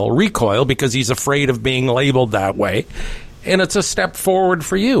recoil because he's afraid of being labeled that way, and it's a step forward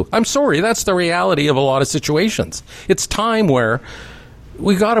for you. I'm sorry, that's the reality of a lot of situations. It's time where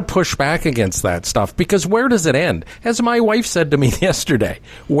we got to push back against that stuff, because where does it end? As my wife said to me yesterday,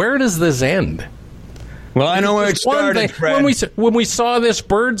 where does this end? Well, I know where it started, Fred. When we saw this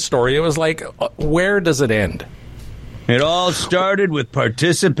bird story, it was like, where does it end? It all started with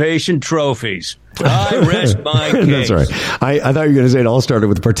participation trophies. I rest my case. That's right. I thought you were going to say it all started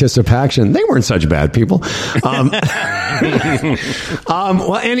with participation. They weren't such bad people.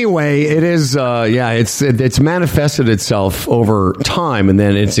 Well, anyway, it is. It's manifested itself over time, and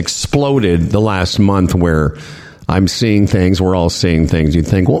then it's exploded the last month where I'm seeing things. We're all seeing things. You'd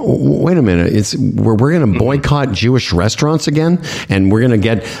think, well, wait a minute. We're going to boycott Jewish restaurants again, and we're going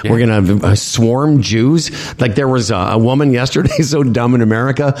to swarm Jews. Like there was a woman yesterday, so dumb in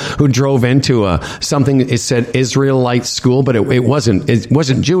America, who drove into something. It said Israelite school, but it wasn't. It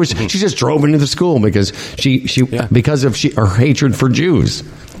wasn't Jewish. She just drove into the school because because of her hatred for Jews.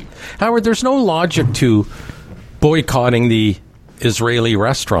 Howard, there's no logic to boycotting the Israeli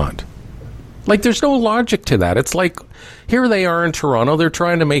restaurant. Like, there's no logic to that. It's like, here they are in Toronto. They're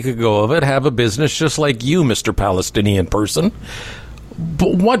trying to make a go of it, have a business just like you, Mr. Palestinian person.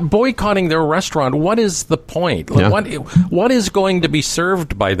 But what boycotting their restaurant? What is the point? Like, what is going to be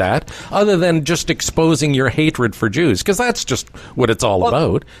served by that other than just exposing your hatred for Jews? Because that's just what it's all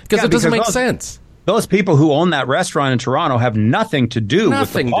about. Because it doesn't make sense. Those people who own that restaurant in Toronto have nothing to do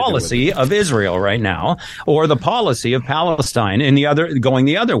with the policy of Israel right now, or the policy of Palestine going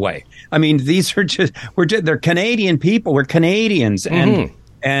the other way. I mean, these are they're Canadian people. We're Canadians, and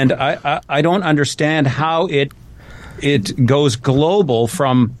I don't understand how it goes global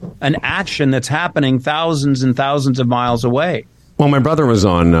from an action that's happening thousands and thousands of miles away. Well, my brother was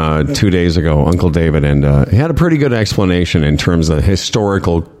on 2 days ago, Uncle David, and he had a pretty good explanation in terms of the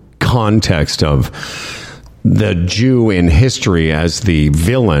historical context of the Jew in history as the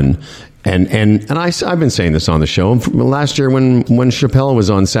villain. And I've been saying this on the show last year when Chappelle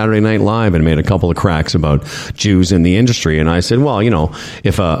was on Saturday Night Live and made a couple of cracks about Jews in the industry. And I said, well,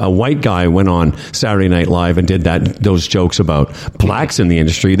 if a white guy went on Saturday Night Live and did those jokes about blacks in the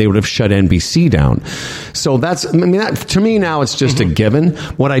industry, they would have shut NBC down. So to me now it's just a given.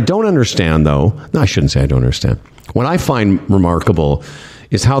 What I don't understand, though, no, I shouldn't say I don't understand. What I find remarkable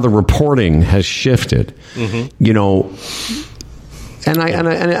is how the reporting has shifted. And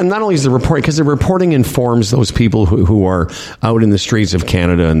not only is the reporting, because the reporting informs those people who are out in the streets of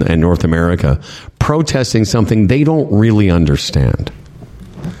Canada and North America protesting something they don't really understand.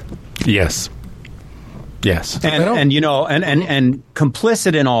 Yes. And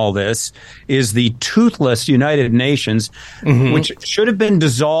complicit in all this is the toothless United Nations, which should have been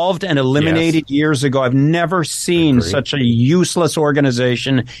dissolved and eliminated years ago. I've never seen such a useless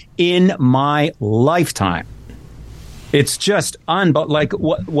organization in my lifetime. It's just like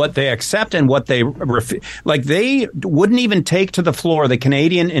what they accept and what they like. They wouldn't even take to the floor the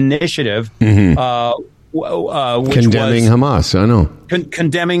Canadian initiative, which condemning Hamas. I know,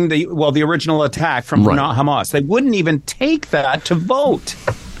 condemning the original attack from Hamas. They wouldn't even take that to vote.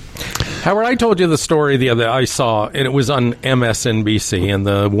 Howard, I told you the story I saw, and it was on MSNBC, and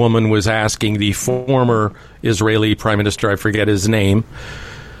the woman was asking the former Israeli Prime Minister, I forget his name,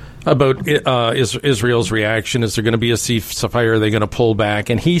 about Israel's reaction. Is there going to be a ceasefire? Are they going to pull back?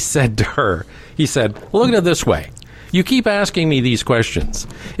 And he said to her, look at it this way. You keep asking me these questions.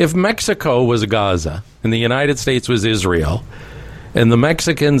 If Mexico was Gaza and the United States was Israel, and the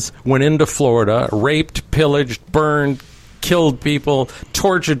Mexicans went into Florida, raped, pillaged, burned, killed people,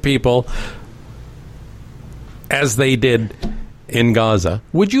 tortured people, as they did in Gaza,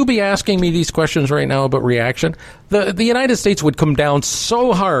 would you be asking me these questions right now about reaction? The United States would come down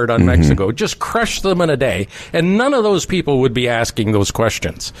so hard on Mexico, just crush them in a day, and none of those people would be asking those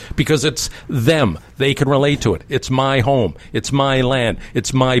questions because it's them. They can relate to it. It's my home. It's my land.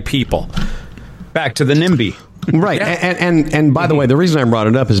 It's my people. Back to the NIMBY. Right. Yeah. And by the way, the reason I brought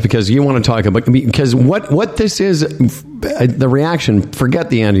it up is because you want to talk about, because what this is, the reaction, forget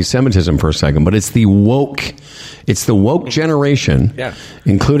the anti-Semitism for a second, but it's the woke generation,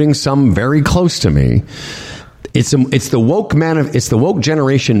 including some very close to me. It's the woke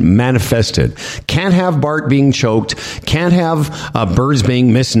generation manifested. Can't have Bart being choked. Can't have birds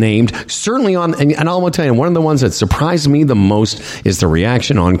being misnamed. Certainly and I'll tell you, one of the ones that surprised me the most is the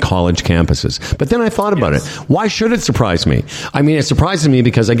reaction on college campuses. But then I thought about it. Why should it surprise me? I mean, it surprises me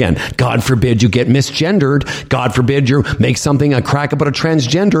because, again, God forbid you get misgendered. God forbid you make something a crack about a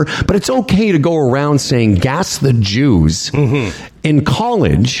transgender. But it's okay to go around saying gas the Jews in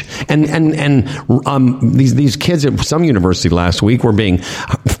college, and these kids at some university last week were being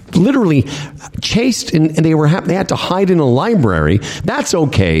literally chased, and they had to hide in a library. That's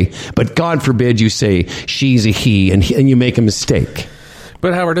okay, but God forbid you say she's a he, and you make a mistake.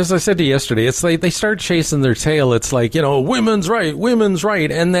 But Howard, as I said to you yesterday, it's like they start chasing their tail. It's like, women's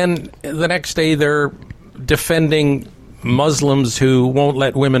right, and then the next day they're defending Muslims who won't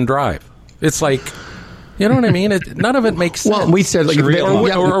let women drive. It's like, You know what I mean? None of it makes sense. Well, we said like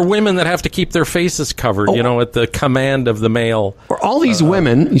or women that have to keep their faces covered, at the command of the male. Or all these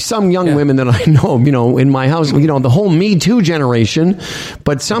women, some young women that I know, in my house, the whole Me Too generation,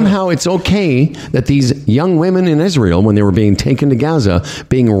 but somehow it's okay that these young women in Israel, when they were being taken to Gaza,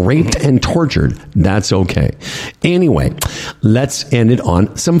 being raped and tortured, that's okay. Anyway, let's end it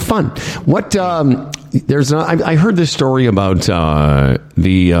on some fun. What, I heard this story about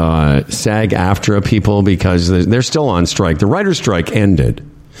the SAG-AFTRA people because they're still on strike. The writer's strike ended.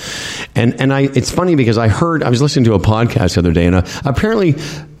 And it's funny because I was listening to a podcast the other day, and apparently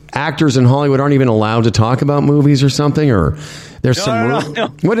actors in Hollywood aren't even allowed to talk about movies or something, or there's No.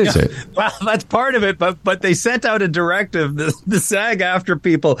 What is it? Well, that's part of it, but they sent out a directive. The SAG-AFTRA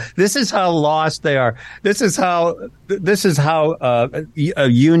people. This is how lost they are. This is how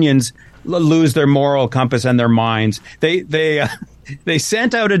unions lose their moral compass and their minds. They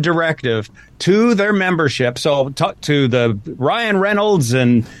sent out a directive to their membership. So to the Ryan Reynolds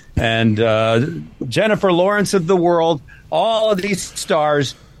and Jennifer Lawrence of the world, all of these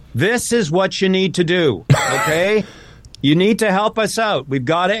stars. This is what you need to do. Okay. You need to help us out. We've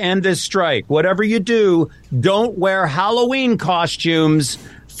got to end this strike. Whatever you do, don't wear Halloween costumes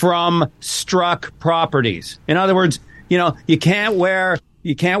from struck properties. In other words, you can't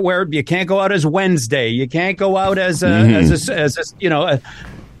go out as Wednesday. You can't go out as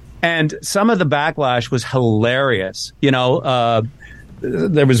and some of the backlash was hilarious.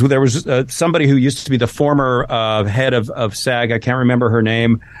 There was somebody who used to be the former head of SAG. I can't remember her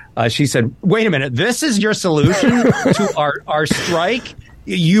name. She said, "Wait a minute, this is your solution to our strike?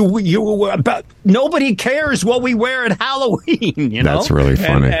 Nobody cares what we wear at Halloween." That's really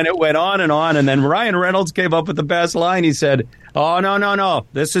funny. And it went on, and then Ryan Reynolds came up with the best line. He said, "Oh no,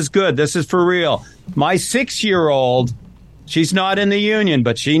 this is good. This is for real. My 6-year-old." She's not in the union,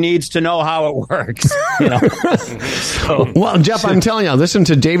 but she needs to know how it works. Well, Jeff, I'm telling you, I listened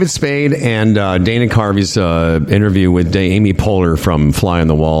to David Spade and Dana Carvey's interview with Amy Poehler from Fly on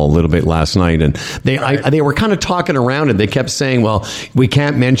the Wall a little bit last night, and they were kind of talking around it. They kept saying, "Well, we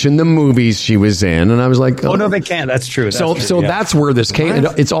can't mention the movies she was in," and I was like, "Oh no, they can't. That's true." That's where this came.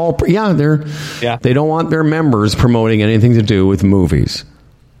 It's all they don't want their members promoting anything to do with movies.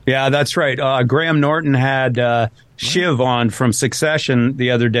 Yeah, that's right. Graham Norton had Shiv on from Succession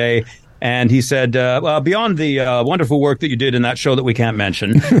the other day, and he said, beyond the wonderful work that you did in that show that we can't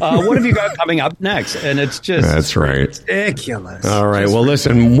mention, what have you got coming up next? And it's just that's right, ridiculous. All right,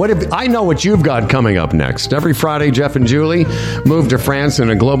 listen, I know what you've got coming up next. Every Friday, Jeff and Julie move to France in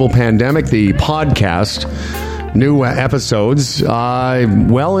a global pandemic. The podcast. New episodes,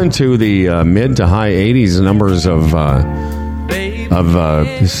 well into the mid to high 80s numbers of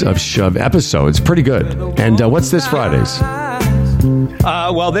episodes. Pretty good. And what's this Friday's?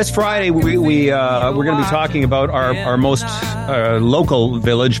 This Friday we're going to be talking about our most local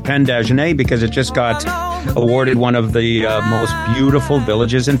village, Pen d'Agenais, because it just got awarded one of the most beautiful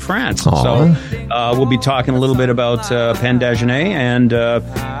villages in France. Aww. So we'll be talking a little bit about Pen d'Agenais,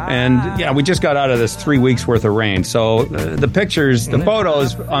 and we just got out of this 3 weeks worth of rain. So the pictures, the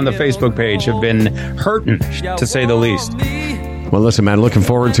photos on the Facebook page have been hurting, to say the least. Well, listen, man, looking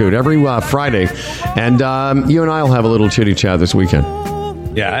forward to it every Friday. And you and I will have a little chitty chat this weekend.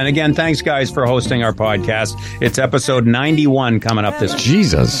 Yeah. And again, thanks, guys, for hosting our podcast. It's episode 91 coming up this week.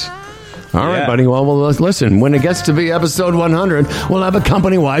 Jesus. All right, buddy. Well, listen, when it gets to be episode 100, we'll have a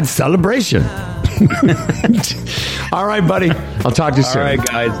company-wide celebration. All right, buddy. I'll talk to you soon. All right,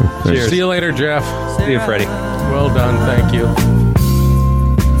 guys. Cheers. See you later, Jeff. See you, Freddie. Well done. Thank you.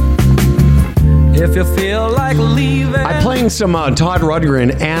 If you feel like leaving, I'm playing some Todd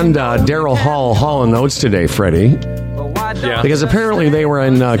Rundgren and Daryl Hall & Oates today, Freddie. Yeah. Because apparently they were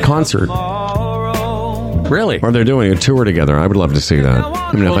in concert. Really? Or they're doing a tour together. I would love to see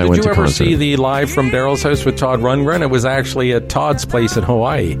that. Even if I went did you to ever concert. see the Live from Daryl's House with Todd Rundgren? It was actually at Todd's place in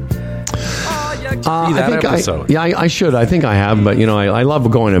Hawaii. I should. I think I have, but I love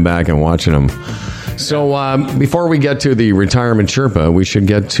going back and watching them. So before we get to the retirement Sherpa, we should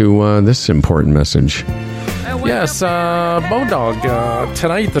get to this important message. Yes, Bodog.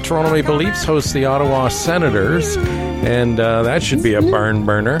 Tonight, the Toronto Maple Leafs host the Ottawa Senators, and that should be a barn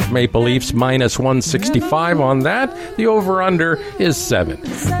burner. Maple Leafs minus 165 on that. The over-under is 7.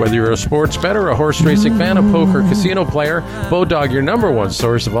 Whether you're a sports bettor, a horse racing fan, a poker casino player, Bodog, your number one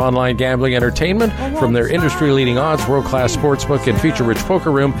source of online gambling entertainment, from their industry-leading odds, world-class sportsbook, and feature-rich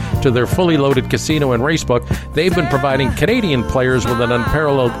poker room to their fully loaded casino and racebook, they've been providing Canadian players with an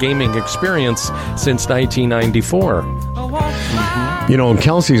unparalleled gaming experience since 1994.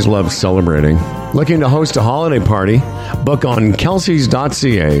 Kelsey's loves celebrating. Looking to host a holiday party? Book on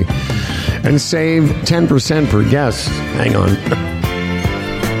kelseys.ca. and save 10% per guest. Hang on.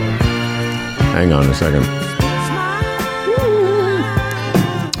 Hang on a second.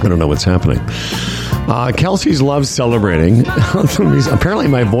 I don't know what's happening. Kelsey's loves celebrating. Apparently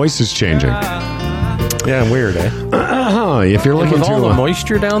my voice is changing. Yeah, weird, eh? If you're looking with to all the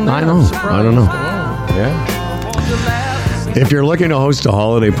moisture down there, I know. I don't know. Yeah. If you're looking to host a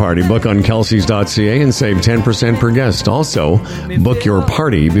holiday party, book on kelseys.ca and save 10% per guest. Also, book your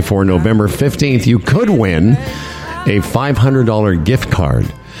party before November 15th. You could win a $500 gift card.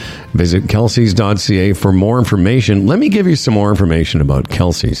 Visit kelseys.ca for more information. Let me give you some more information about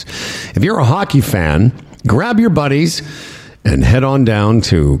Kelsey's. If you're a hockey fan, grab your buddies and head on down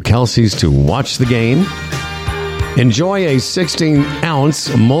to Kelsey's to watch the game. Enjoy a 16-ounce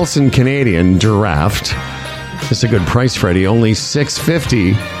Molson Canadian draft. It's a good price, Freddie. Only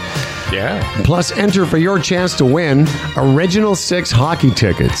 $6.50. Yeah. Plus, enter for your chance to win Original 6 hockey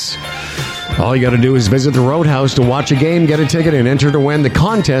tickets. All you got to do is visit the Roadhouse to watch a game, get a ticket, and enter to win. The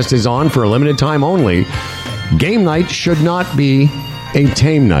contest is on for a limited time only. Game night should not be a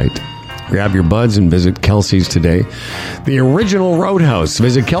tame night. Grab your buds and visit Kelsey's today. The Original Roadhouse.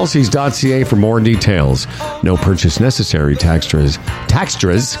 Visit kelseys.ca for more details. No purchase necessary. Taxes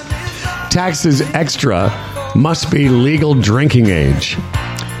extra. Must be legal drinking age.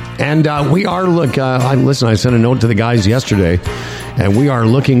 And we are listen, I sent a note to the guys yesterday, and we are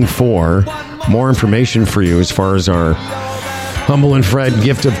looking for more information for you as far as our Humble and Fred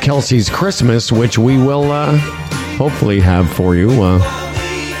gift of Kelsey's Christmas, which we will hopefully have for you,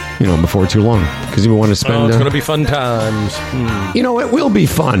 before too long. Because we want to spend... it's going to be fun times. It will be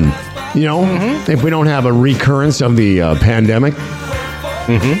fun, if we don't have a recurrence of the pandemic.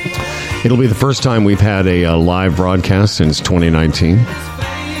 It'll be the first time we've had a live broadcast since 2019.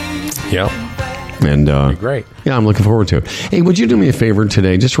 Yeah. And great. Yeah, I'm looking forward to it. Hey, would you do me a favor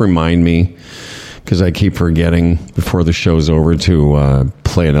today? Just remind me, because I keep forgetting before the show's over, to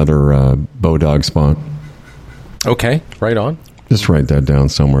play another Bodog spot. Okay, right on. Just write that down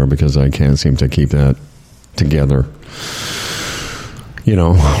somewhere, because I can't seem to keep that together.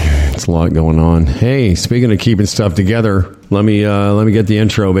 It's a lot going on. Hey, speaking of keeping stuff together, let me get the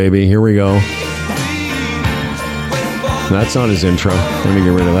intro, baby. Here we go. That's not his intro. Let me get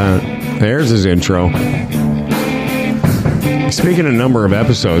rid of that. There's his intro. Speaking of number of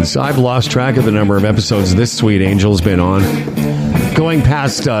episodes, I've lost track of the number of episodes this sweet angel's been on. Going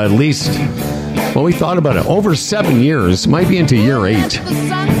past at least, we thought about it, over 7 years. Might be into year 8.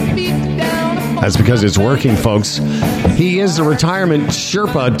 That's because it's working, folks. He is the retirement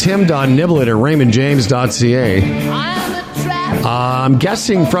Sherpa, Tim.Niblett at RaymondJames.ca. I'm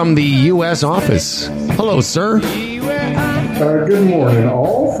guessing from the U.S. office. Hello, sir. Good morning,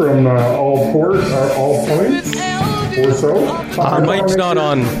 all from all points or so. Our mic's not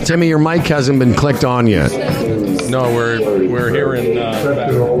on. Timmy, your mic hasn't been clicked on yet. No, we're hearing. No.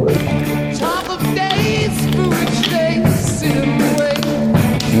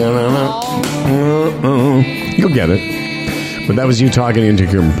 You'll get it. But that was you talking into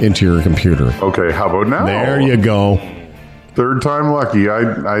your computer. Okay, how about now? There you go. Third time lucky. I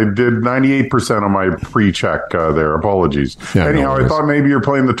did 98% on my pre-check there. Apologies. Yeah, anyhow, no I thought maybe you're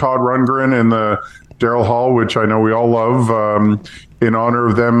playing the Todd Rundgren and the Daryl Hall, which I know we all love, in honor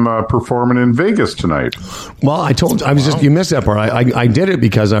of them performing in Vegas tonight. Well, you missed that part. I did it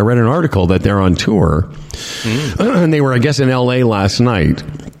because I read an article that they're on tour, and they were, I guess, in L.A. last night.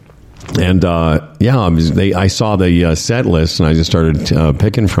 And I saw the set list, and I just started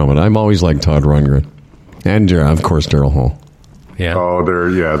picking from it. I've always liked Todd Rundgren, and of course Daryl Hall. Yeah. Oh,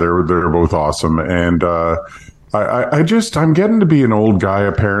 they're both awesome, and I'm getting to be an old guy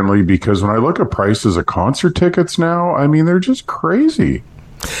apparently, because when I look at prices of concert tickets now, I mean, they're just crazy.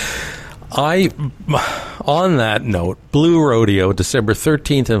 On that note, Blue Rodeo, December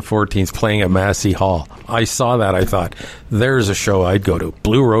 13th and 14th, playing at Massey Hall. I saw that. I thought, there's a show I'd go to.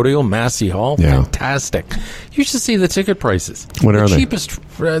 Blue Rodeo, Massey Hall, fantastic. You should see the ticket prices. What are they?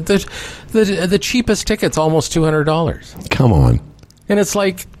 The cheapest ticket's almost $200. Come on. And it's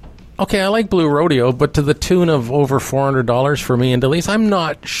like, okay, I like Blue Rodeo, but to the tune of over $400 for me and Delise, I'm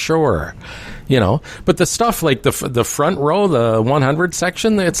not sure. But the stuff like the front row, the 100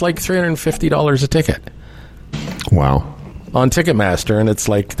 section, it's like $350 a ticket. Wow. On Ticketmaster, and it's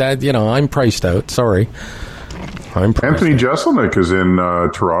like that, I'm priced out. Sorry. Anthony Jeselnik is in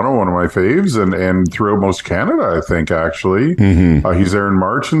Toronto, one of my faves, and throughout most Canada, I think, actually. Mm-hmm. He's there in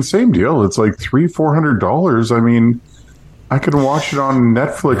March, and same deal. It's like $400. I mean, I could watch it on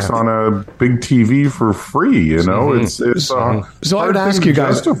Netflix on a big TV for free. It's so I would ask you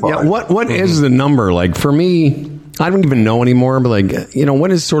guys, what is the number? Like for me, I don't even know anymore, but like,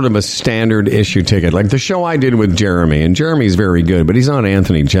 what is sort of a standard issue ticket? Like the show I did with Jeremy, and Jeremy's very good, but he's not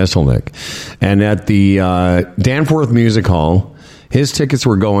Anthony Jeselnik. And at the Danforth Music Hall, his tickets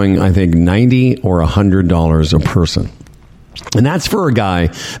were going, I think, $90 or $100 a person. And that's for a guy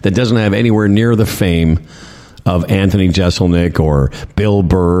that doesn't have anywhere near the fame of Anthony Jeselnik or Bill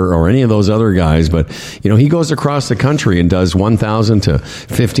Burr or any of those other guys. But, he goes across the country and does 1,000 to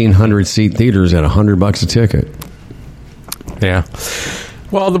 1,500 seat theaters at $100 a ticket. Yeah.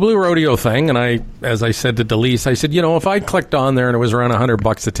 Well, the Blue Rodeo thing, and as I said to Delise, I said, if I clicked on there and it was around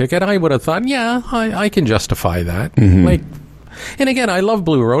 $100 a ticket, I would have thought, yeah, I can justify that. Mm-hmm. And again, I love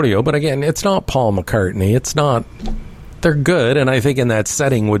Blue Rodeo, but again, it's not Paul McCartney. It's not, they're good, and I think in that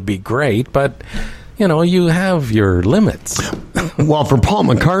setting would be great, but you have your limits. Well, for Paul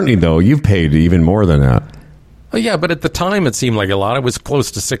McCartney, though, you've paid even more than that. Well, yeah, but at the time it seemed like a lot. It was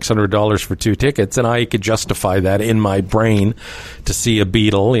close to $600 for 2 tickets, and I could justify that in my brain to see a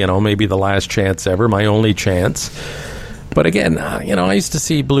Beatle, maybe the last chance ever, my only chance. But again, I used to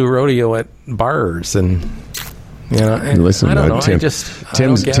see Blue Rodeo at bars, and listen, I don't know.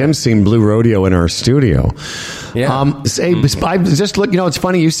 Tim's seen Blue Rodeo in our studio. Yeah. I just look. It's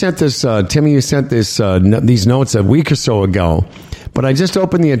funny. You sent this, Timmy. You sent this these notes a week or so ago. But I just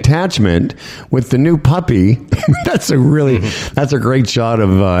opened the attachment with the new puppy. That's a great shot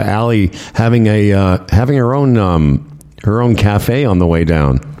of Allie having her own cafe on the way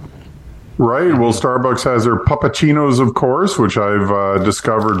down. Right. Well, Starbucks has their puppuccinos, of course, which I've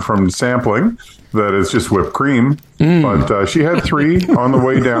discovered from sampling that it's just whipped cream. But she had 3 on the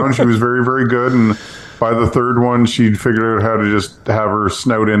way down. She was very, very good. And by the third one, she'd figured out how to just have her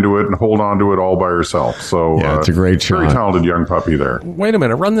snout into it and hold on to it all by herself. So yeah, it's a great shot. Very talented young puppy there. Wait a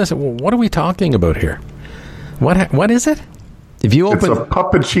minute. Run this. What are we talking about here? What is it? If you open... It's a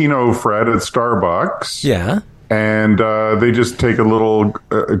puppuccino, Fred, at Starbucks. Yeah. And they just take a little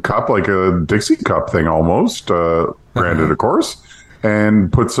cup, like a Dixie cup thing almost, branded, of course,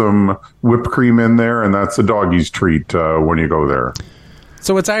 and put some whipped cream in there, and that's a doggy's treat when you go there.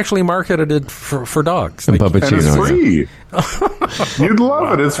 So it's actually marketed for dogs. And puppuccino. And it's free. You'd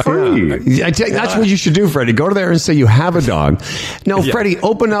love it. It's free. Yeah. That's what you should do, Freddie. Go to there and say you have a dog. No, Freddie,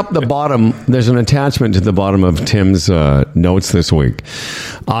 open up the bottom. There's an attachment to the bottom of Tim's notes this week,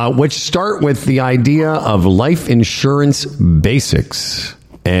 which start with the idea of life insurance basics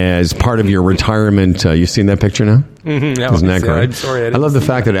as part of your retirement. You seen that picture now? Mm-hmm. Yeah, isn't that great? I'm sorry, I love the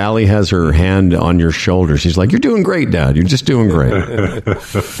fact that Allie has her hand on your shoulder. She's like, "You're doing great, Dad. You're just doing great."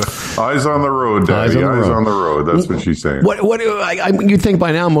 Eyes on the road, Daddy. Eyes on the road. That's what she's saying. What you'd think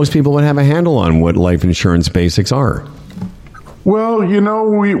by now most people would have a handle on what life insurance basics are. Well,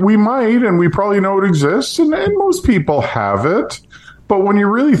 we might, and we probably know it exists, and most people have it. But when you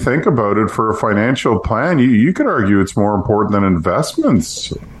really think about it, for a financial plan, you could argue it's more important than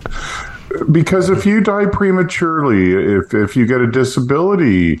investments. Because if you die prematurely, if you get a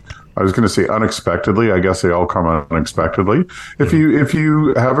disability, I was going to say unexpectedly, I guess they all come unexpectedly. If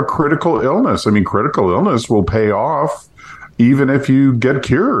you have a critical illness, critical illness will pay off even if you get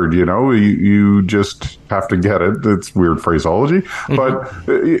cured. You just have to get it. It's weird phraseology. Mm-hmm.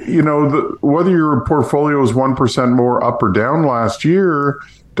 But, whether your portfolio is 1% more up or down last year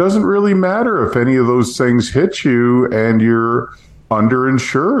doesn't really matter if any of those things hit you and you're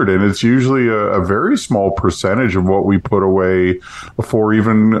underinsured, and it's usually a very small percentage of what we put away for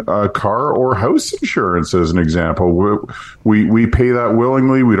even car or house insurance, as an example. We pay that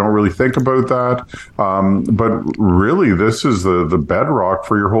willingly. We don't really think about that, but really, this is the bedrock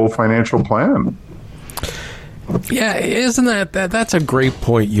for your whole financial plan. Yeah, isn't that's a great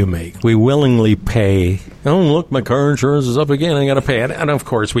point you make. We willingly pay. Oh, look, my car insurance is up again. I got to pay it, and of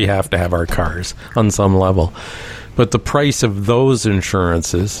course, we have to have our cars on some level. But the price of those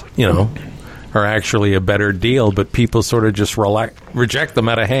insurances, are actually a better deal. But people sort of just reject them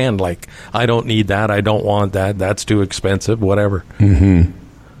out of hand. Like, I don't need that. I don't want that. That's too expensive. Whatever. Mm-hmm.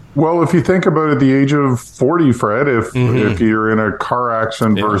 Well, if you think about at the age of 40, Fred, if you're in a car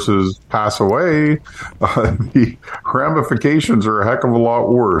accident versus pass away, the ramifications are a heck of a lot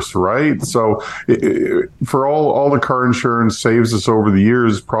worse, right? So for all the car insurance saves us over the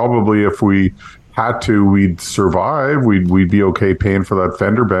years, probably if we had to, we'd survive. We'd be okay paying for that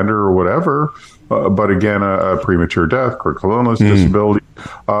fender bender or whatever. But again, a premature death, critical illness, disability,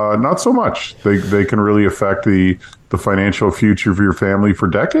 not so much. They can really affect the financial future of your family for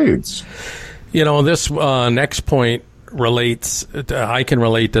decades. This next point relates. I can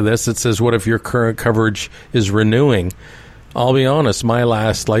relate to this. It says, "What if your current coverage is renewing?" I'll be honest, my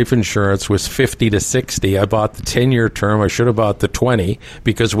last life insurance was 50 to 60. I bought the 10-year term. I should have bought the 20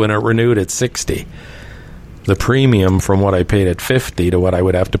 because when it renewed at 60. the premium from what I paid at 50 to what I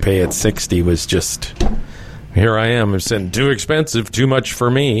would have to pay at 60 was just, here I am. I'm saying, too expensive, too much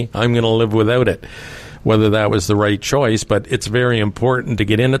for me. I'm going to live without it. Whether that was the right choice, but it's very important to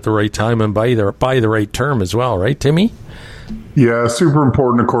get in at the right time and buy the right term as well, right, Timmy? Yeah, super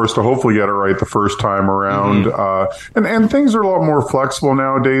important, of course, to hopefully get it right the first time around. And things are a lot more flexible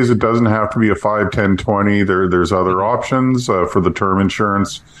nowadays. It doesn't have to be a 5, 10, 20. There's other options for the term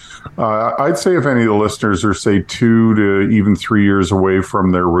insurance. I'd say if any of the listeners are, say, 2 to even 3 years away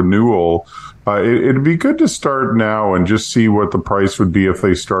from their renewal, it'd be good to start now and just see what the price would be if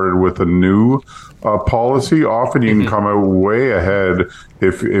they started with a new policy. Often you can come out way ahead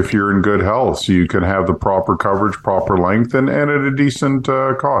if you're in good health, so you can have the proper coverage, proper length, and at a decent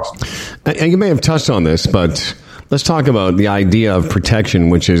cost. And you may have touched on this, but let's talk about the idea of protection,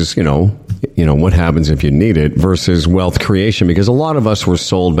 which is, you know, what happens if you need it versus wealth creation, because a lot of us were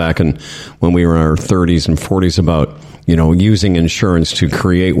sold back when we were in our 30s and 40s about, you know, using insurance to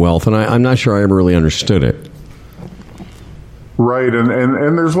create wealth. And I'm not sure I ever really understood it. Right.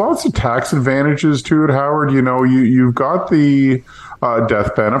 And there's lots of tax advantages to it, Howard. You know, you've got the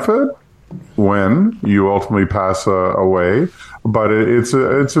death benefit when you ultimately pass away. But it's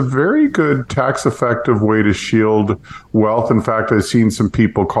a very good tax effective way to shield wealth. In fact, I've seen some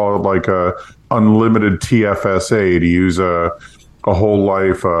people call it like a unlimited TFSA, to use a whole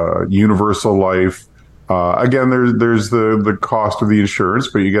life, universal life. Again, there's the cost of the insurance,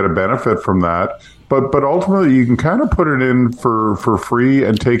 but you get a benefit from that. But ultimately, you can kind of put it in for free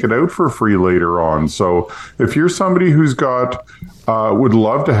and take it out for free later on. So if you're somebody who's got would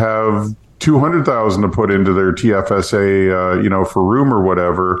love to have $200,000 to put into their TFSA, for room or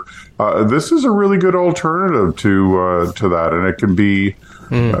whatever, this is a really good alternative to that, and it can be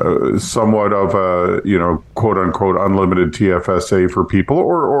somewhat of a, quote unquote unlimited TFSA for people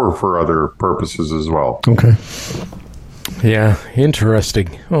or for other purposes as well. Okay. Yeah, interesting.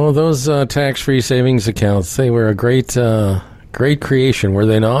 Oh, those tax-free savings accounts, they were a great creation, were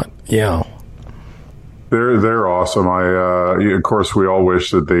they not? Yeah. They're awesome. Of course, we all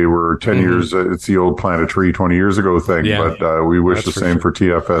wish that they were 10 years. It's the old plant a tree 20 years ago thing, but we wish the same for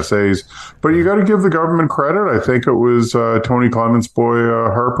TFSAs. But you got to give the government credit. I think it was Tony Clement's boy,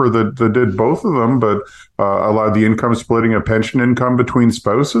 Harper, that did both of them, but allowed the income splitting of pension income between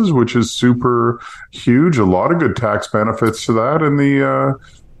spouses, which is super huge. A lot of good tax benefits to that, and the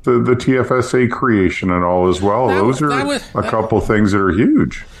TFSA creation and all as well. Those are a couple things that are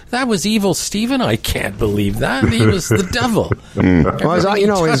huge. That was evil Stephen. I can't believe that. He was the devil. Well,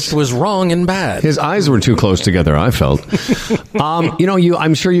 touched was wrong and bad. His eyes were too close together, I felt.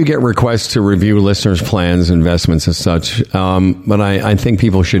 I'm sure you get requests to review listeners' plans, investments, and such. But I think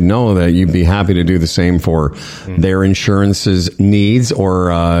people should know that you'd be happy to do the same for their insurance's needs,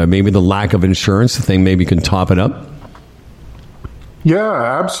 or maybe the lack of insurance. The thing maybe can top it up.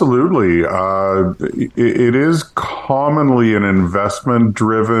 Yeah, absolutely. It is commonly an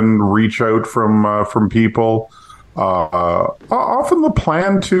investment-driven reach out from people. Often the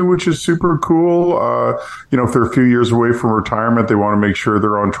plan too, which is super cool. If they're a few years away from retirement, they want to make sure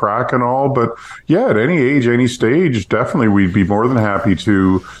they're on track and all. But yeah, at any age, any stage, definitely we'd be more than happy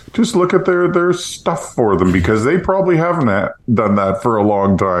to just look at their stuff for them, because they probably haven't done that for a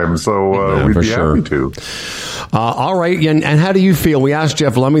long time. So we'd be happy to. All right. And how do you feel? We asked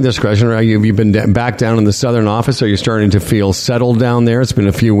Jeff Lumby this question. Have you been back down in the southern office? Are you starting to feel settled down there? It's been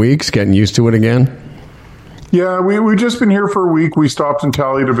a few weeks, getting used to it again? Yeah, we've just been here for a week. We stopped in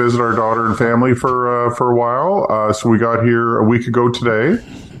Tally to visit our daughter and family for a while. So we got here a week ago today,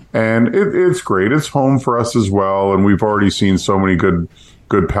 and it's great. It's home for us as well, and we've already seen so many good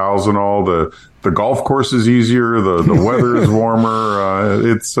pals and all. The golf course is easier. The weather is warmer.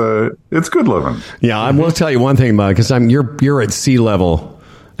 It's good living. Yeah, I will tell you one thing about it, because you're at sea level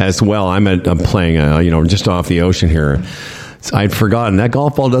as well. I'm playing just off the ocean here. I'd forgotten that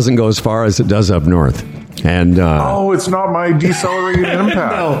golf ball doesn't go as far as it does up north. And it's not my decelerating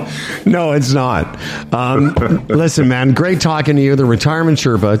impact. No, it's not. Listen, man, great talking to you. The Retirement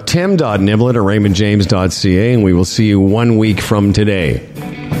Sherpa, tim.niblett at raymondjames.ca, and we will see you 1 week from today.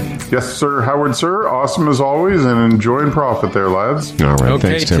 Yes, sir, Howard, sir. Awesome as always, and enjoy and profit there, lads. All right,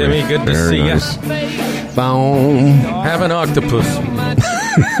 okay, thanks, Timmy. Good to see nice. you. Boom. Have an octopus.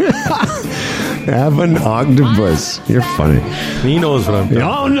 Have an octopus. You're funny. He knows what I'm doing.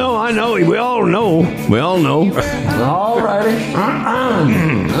 Oh, no, I know. We all know. All righty. I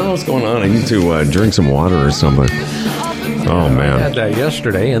don't know what's going on. I need to drink some water or something. Oh, man. I had that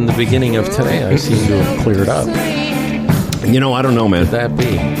yesterday, and the beginning of today, I seem to have cleared up. I don't know, man. Could that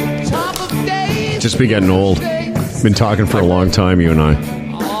be? Just be getting old. Been talking for a long time, you and I.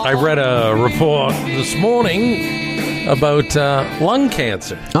 I read a report this morning about lung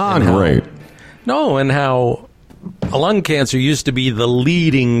cancer. Great. And how lung cancer used to be the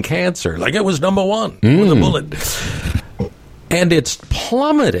leading cancer. Like it was number one with a bullet. And it's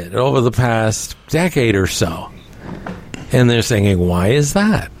plummeted over the past decade or so. And they're saying, why is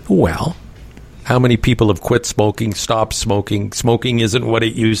that? Well, how many people have quit smoking, stopped smoking? Smoking isn't what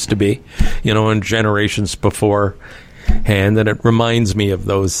it used to be, in generations before. And it reminds me of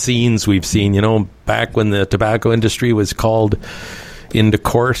those scenes we've seen, back when the tobacco industry was called into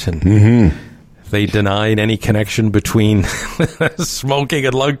court and they denied any connection between smoking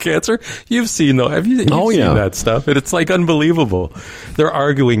and lung cancer. You've seen though, have you? You've seen that stuff, and it's like unbelievable. They're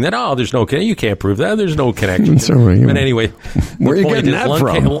arguing that there's no connection. You can't prove that. There's no connection. Right, but anyway, where are you getting that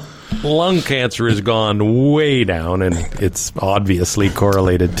from? Lung cancer has gone way down, and it's obviously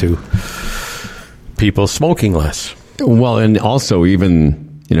correlated to people smoking less. Well, and also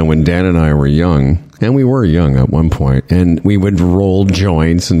even, when Dan and I were young, and we were young at one point, and we would roll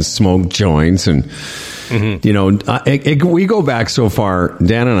joints and smoke joints, and, we go back so far,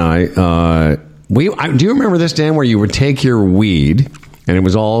 Dan and I, do you remember this, Dan, where you would take your weed, and it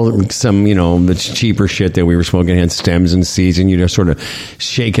was all some, the cheaper shit that we were smoking, had stems and seeds, and you just sort of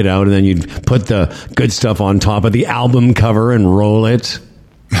shake it out, and then you'd put the good stuff on top of the album cover and roll it.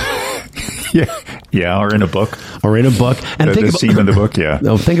 Yeah, or in a book. And think about scene in the book, yeah.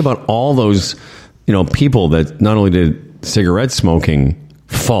 Think about all those, people that not only did cigarette smoking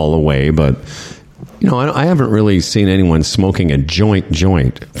fall away, but, I haven't really seen anyone smoking a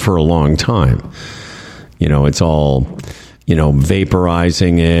joint for a long time. It's all,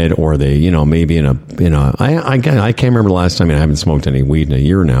 vaporizing it, or they, maybe I can't remember the last time, I haven't smoked any weed in a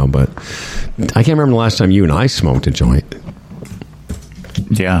year now, but I can't remember the last time you and I smoked a joint.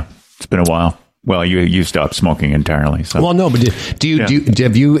 Yeah. It's been a while. Well, you stopped smoking entirely. So. Well, no, but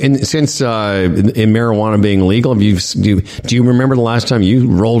have you since in marijuana being legal? Do you remember the last time you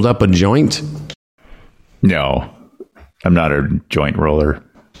rolled up a joint? No, I'm not a joint roller.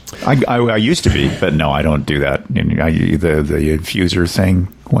 I used to be, but no, I don't do that. The infuser thing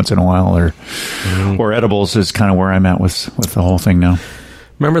once in a while, or edibles is kind of where I'm at with the whole thing now.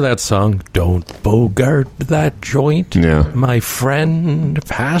 Remember that song, Don't Bogart That Joint? Yeah. My friend,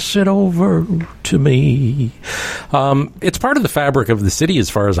 pass it over to me. It's part of the fabric of the city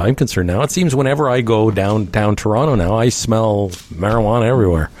as far as I'm concerned now. It seems whenever I go downtown Toronto now, I smell marijuana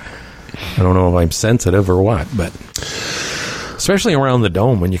everywhere. I don't know if I'm sensitive or what, but especially around the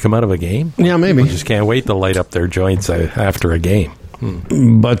Dome when you come out of a game. Yeah, maybe. People just can't wait to light up their joints after a game.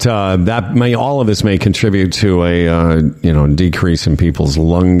 But that all of this may contribute to a decrease in people's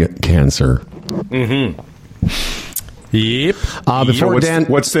lung cancer. Mm-hmm. Yep. Before Dan,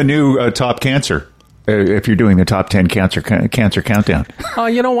 what's the new top cancer? If you're doing the top 10 cancer countdown.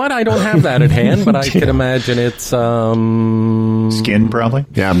 You know what? I don't have that at hand, but I could imagine it's skin, probably.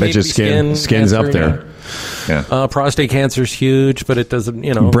 Yeah, I bet you skin's cancer, up there. Yeah. Prostate cancer is huge, but it doesn't.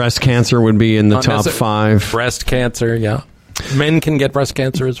 Breast cancer would be in the top 5. Breast cancer, yeah. Men can get breast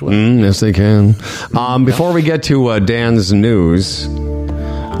cancer as well. Yes, they can. Before we get to Dan's news,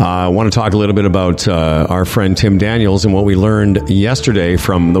 I want to talk a little bit about our friend Tim Daniels and what we learned yesterday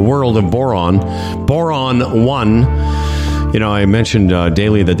from the world of boron. Boron 1. I mentioned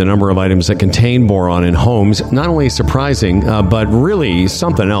daily that the number of items that contain boron in homes, not only surprising, but really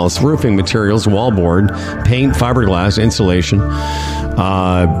something else. Roofing materials, wallboard, paint, fiberglass, insulation,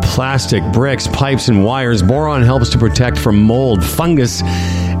 plastic, bricks, pipes, and wires. Boron helps to protect from mold, fungus,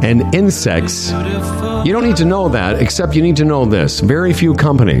 and insects. You don't need to know that, except you need to know this. Very few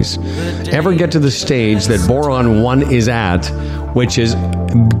companies ever get to the stage that Boron 1 is at, which is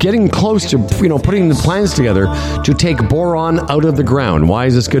getting close to, putting the plans together to take boron out of the ground. Why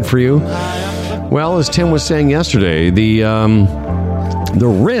is this good for you? Well, as Tim was saying yesterday, the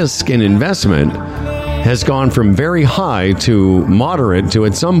risk in investment has gone from very high to moderate to,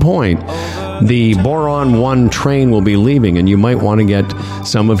 at some point, the Boron 1 train will be leaving, and you might want to get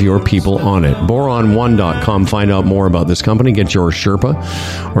some of your people on it. Boron1.com. Find out more about this company. Get your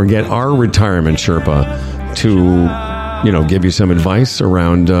Sherpa, or get our retirement Sherpa to, give you some advice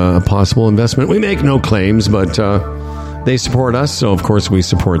around a possible investment. We make no claims, but they support us, so of course we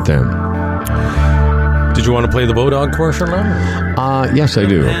support them. Did you want to play the Bodog portion now? Yes, I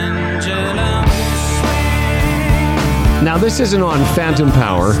do. Now, this isn't on Phantom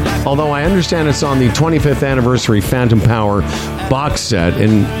Power, although I understand it's on the 25th anniversary Phantom Power box set.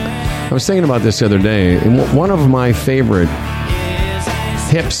 And I was thinking about this the other day. And one of my favorite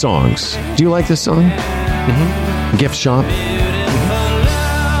hip songs. Do you like this song? Mm-hmm. Gift Shop.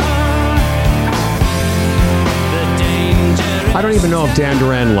 I I don't even know if Dan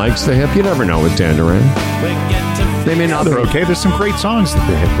Duran likes the hip. You never know with Dan Duran. They may not. They're okay. There's some great songs that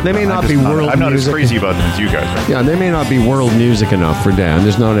they hit. But they may not be world. I'm not music. as crazy about them as you guys are. Yeah, they may not be world music enough for Dan.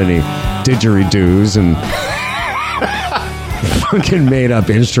 There's not any didgeridoos and fucking made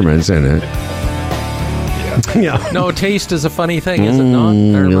up instruments in it. Yeah. No, taste is a funny thing, is it not?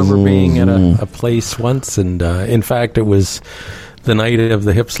 I remember being at a place once, and in fact, it was the night of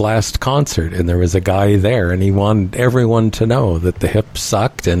the Hips' last concert, and there was a guy there, and he wanted everyone to know that the Hips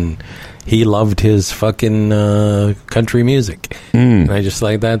sucked, and he loved his fucking country music. And I just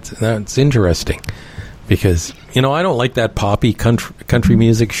like that's interesting, because I don't like that poppy country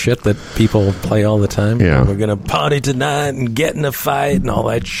music shit that people play all the time. Yeah, we're gonna party tonight and get in a fight and all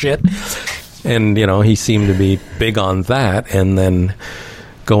that shit. And, he seemed to be big on that, and then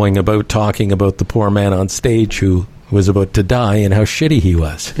going about talking about the poor man on stage who was about to die and how shitty he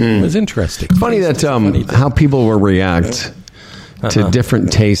was. It was interesting. It's funny that how people will react to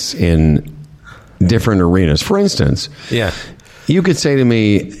different tastes in different arenas. For instance, you could say to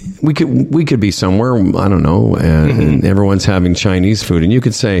me, we could be somewhere, I don't know, and everyone's having Chinese food, and you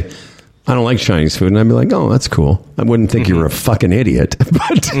could say, I don't like Chinese food, and I'd be like, oh, that's cool. I wouldn't think you were a fucking idiot,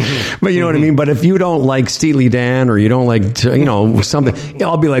 but you know what I mean? But if you don't like Steely Dan, or you don't like, something,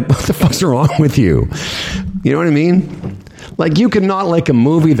 I'll be like, what the fuck's wrong with you? You know what I mean? Like, you could not like a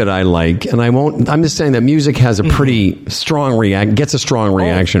movie that I like, and I won't. I'm just saying that music has a pretty strong gets a strong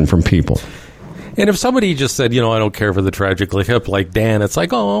reaction from people. And if somebody just said, I don't care for the tragically hip like Dan, it's like,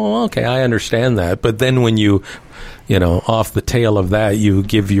 oh, okay, I understand that. But then when you off the tail of that, you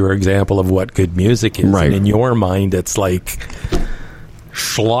give your example of what good music is. Right. And in your mind, it's like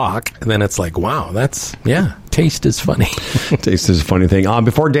schlock. And then it's like, wow, taste is funny. Taste is a funny thing.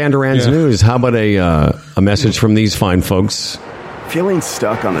 Before Dan Duran's news, how about a message from these fine folks? Feeling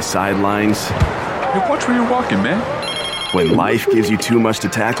stuck on the sidelines? Hey, watch where you're walking, man. When life gives you too much to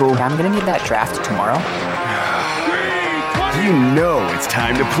tackle? I'm going to need that draft tomorrow. You know it's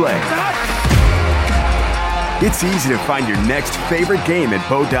time to play. It's easy to find your next favorite game at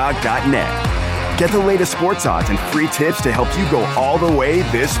Bodog.net. Get the latest sports odds and free tips to help you go all the way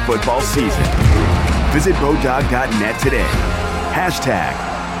this football season. Visit Bodog.net today.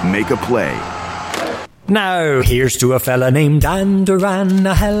 #Make a play. Now, here's to a fella named Dan Duran,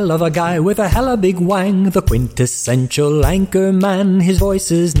 a hell of a guy with a hella big wang, the quintessential anchor man, his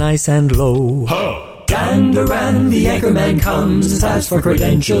voice is nice and low. Ho! Dan Duran, the anchorman comes, as for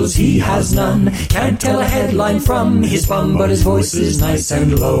credentials he has none, can't tell a headline from his bum, but his voice is nice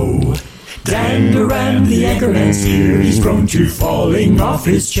and low. Dan Duran, the anchorman's here, he's prone to falling off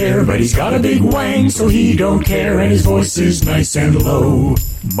his chair, but he's got a big wang, so he don't care, and his voice is nice and low.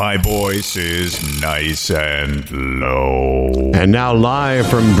 My voice is nice and low. And now live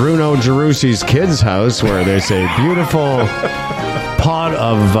from Bruno Gerussi's kids' house, where there's a beautiful pot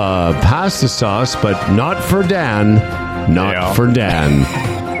of pasta sauce, but not for Dan. Not for Dan.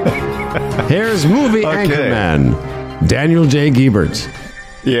 Here's movie anchorman, Daniel J. Giebert.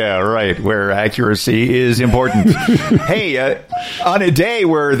 Yeah, right, where accuracy is important. Hey, on a day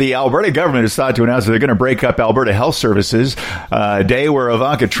where the Alberta government is thought to announce that they're going to break up Alberta Health Services, a day where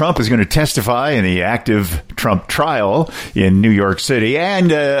Ivanka Trump is going to testify in the active Trump trial in New York City,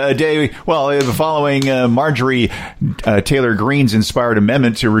 and a day, following Marjorie Taylor Greene's inspired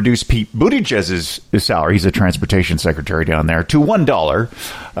amendment to reduce Pete Buttigieg's salary, he's a transportation secretary down there, to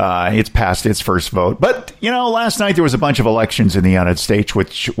 $1. It's passed its first vote. But, last night there was a bunch of elections in the United States,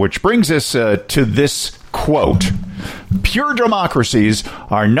 which brings us to this quote: "Pure democracies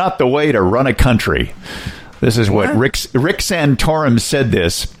are not the way to run a country." This is what Rick Santorum said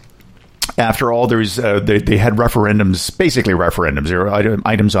this. After all, they had referendums, basically referendums. There were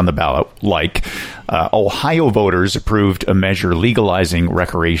items on the ballot, like Ohio voters approved a measure legalizing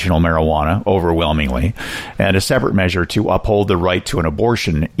recreational marijuana overwhelmingly, and a separate measure to uphold the right to an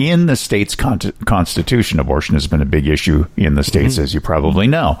abortion in the state's constitution. Abortion has been a big issue in the states, as you probably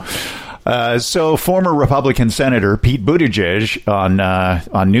know. So former Republican Senator Pete Buttigieg on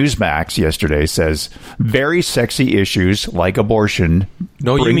Newsmax yesterday says very sexy issues like abortion.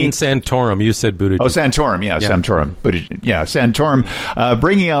 No, you mean Santorum. You said Buttigieg. Oh, Santorum. Yeah, Santorum. Santorum.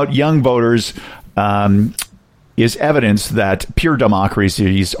 Bringing out young voters is evidence that pure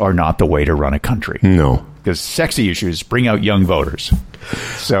democracies are not the way to run a country. No. Because sexy issues bring out young voters.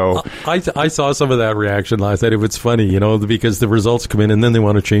 So I saw some of that reaction last night. It's funny, because the results come in and then they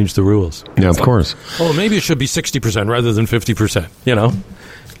want to change the rules. Yeah, of course. Oh, maybe it should be 60% rather than 50%,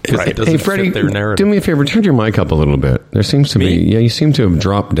 Right. Hey, Freddie, do me a favor. Turn your mic up a little bit. There seems to be... Yeah, you seem to have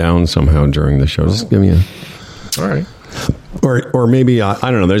dropped down somehow during the show. Just give me a... All right. Or maybe, I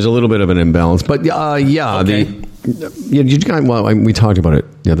don't know, there's a little bit of an imbalance. But, okay. we talked about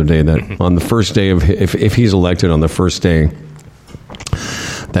it the other day that on the first day of if he's elected on the first day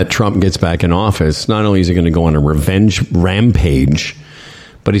that Trump gets back in office, not only is he going to go on a revenge rampage,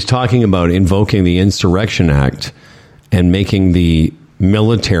 but he's talking about invoking the Insurrection Act and making the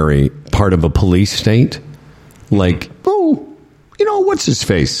military part of a police state. Like, what's his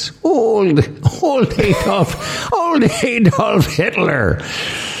face? Old Adolf Hitler.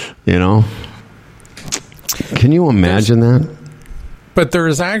 Can you imagine that? But there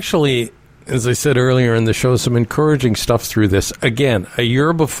is actually, as I said earlier in the show, some encouraging stuff through this. Again, a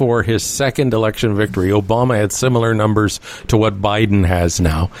year before his second election victory, Obama had similar numbers to what Biden has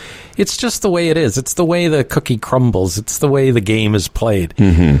now. It's just the way it is. It's the way the cookie crumbles. It's the way the game is played.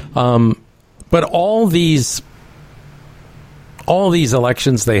 But all these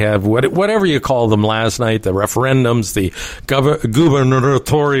elections they have, whatever you call them last night, the referendums, the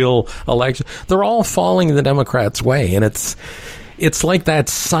gubernatorial election, they're all falling the Democrats' way. And it's like that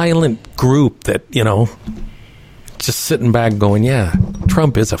silent group that, just sitting back going, yeah,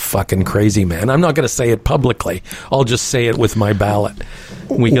 Trump is a fucking crazy man. I'm not going to say it publicly. I'll just say it with my ballot.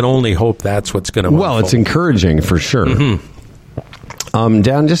 We can only hope that's what's going to Well, it's encouraging for sure.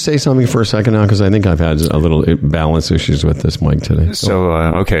 Dan, just say something for a second now, because I think I've had a little balance issues with this mic today. So,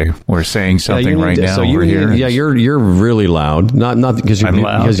 okay, we're saying something right now over here. Yeah, you're really loud. Not because you have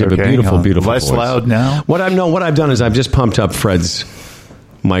a beautiful less voice. Loud now. What I've done is I've just pumped up Fred's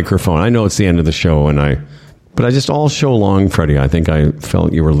microphone. I know it's the end of the show, but I just all show long, Freddie, I think I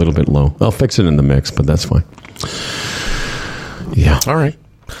felt you were a little bit low. I'll fix it in the mix, but that's fine. Yeah. All right.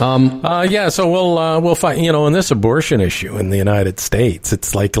 So we'll fight, in this abortion issue in the United States.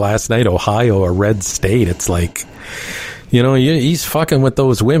 It's like last night, Ohio, a red state. It's like, he's fucking with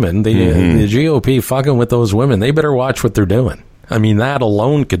those women. The GOP fucking with those women. They better watch what they're doing. I mean, that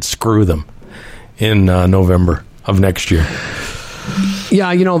alone could screw them in November of next year. Yeah,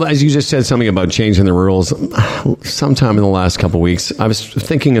 as you just said something about changing the rules, sometime in the last couple of weeks, I was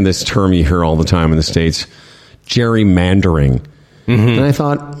thinking of this term you hear all the time in the States, gerrymandering. And I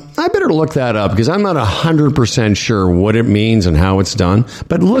thought, I better look that up, because I'm not 100% sure what it means and how it's done.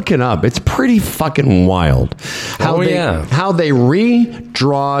 But look it up. It's pretty fucking wild. How they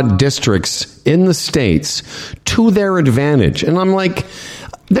redraw districts in the states to their advantage. And I'm like,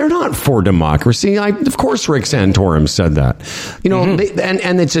 they're not for democracy. Of course, Rick Santorum said that.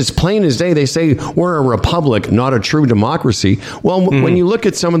 And it's as plain as day. They say we're a republic, not a true democracy. Well, when you look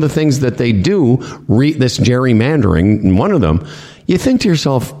at some of the things that they do, this gerrymandering, and one of them, you think to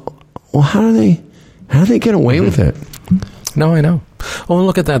yourself, well, how do they get away with it? No, I know. Oh,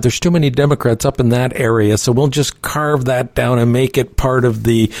 look at that. There's too many Democrats up in that area, so we'll just carve that down and make it part of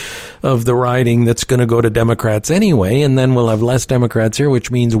the riding that's going to go to Democrats anyway, and then we'll have less Democrats here,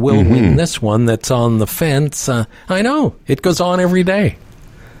 which means we'll win this one that's on the fence. I know. It goes on every day.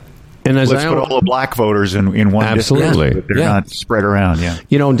 And let's put all the black voters in one absolutely. District. They're not spread around,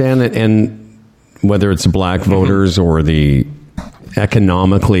 Dan, and whether it's black voters or the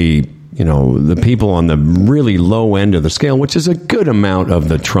economically, the people on the really low end of the scale, which is a good amount of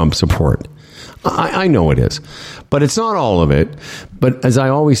the Trump support. I know it is, but it's not all of it. But as I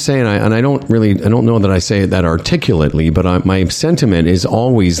always say, and I don't know that I say it that articulately, but my sentiment is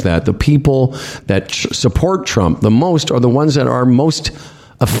always that the people that support Trump the most are the ones that are most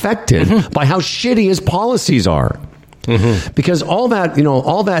affected by how shitty his policies are. Because all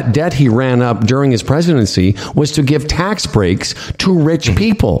that debt he ran up during his presidency was to give tax breaks to rich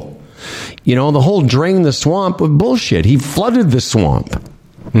people. The whole drain the swamp was bullshit. He flooded the swamp.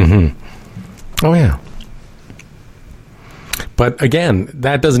 Oh, yeah. But again,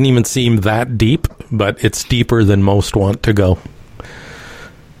 that doesn't even seem that deep, but it's deeper than most want to go.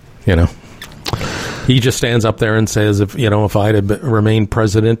 He just stands up there and says, if I'd have remained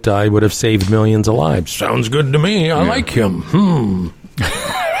president, I would have saved millions of lives. Sounds good to me. I like him.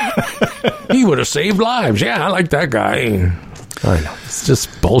 He would have saved lives. Yeah, I like that guy. I know. It's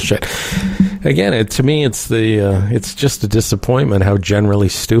just bullshit. Again, to me, it's just a disappointment how generally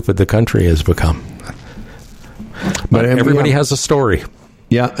stupid the country has become. But everybody has a story.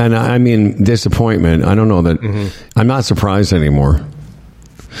 Yeah, and I mean, disappointment. I don't know that I'm not surprised anymore.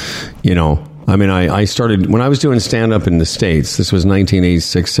 I mean, I started when I was doing stand-up in the States. This was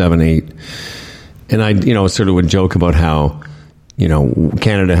 1986, 7, 8. And I, sort of would joke about how,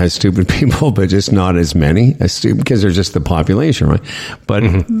 Canada has stupid people, but just not as many as stupid, because they're just the population, right? But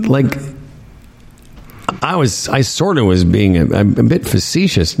I sort of was being a bit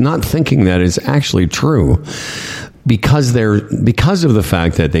facetious, not thinking that it's actually true, because of the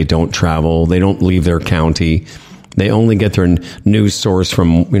fact that they don't travel, they don't leave their county. They only get their news source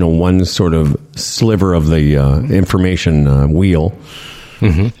from one sort of sliver of the information wheel.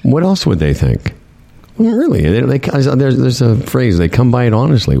 Mm-hmm. What else would they think? Well, really, there's a phrase, they come by it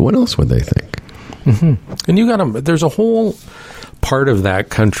honestly. What else would they think? Mm-hmm. And there's a whole part of that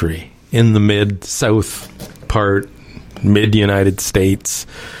country in the mid-south part, mid-United States,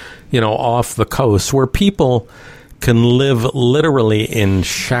 off the coast, where people can live literally in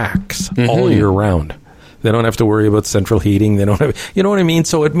shacks all year round. They don't have to worry about central heating. They don't have, you know what I mean?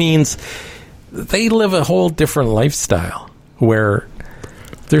 So it means they live a whole different lifestyle where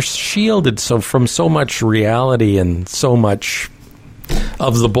they're shielded from so much reality and so much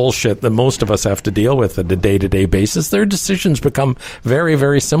of the bullshit that most of us have to deal with on a day-to-day basis. Their decisions become very,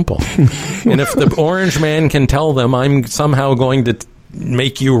 very simple. And if the orange man can tell them, I'm somehow going to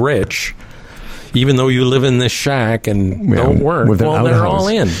make you rich, even though you live in this shack and don't work, well, they're all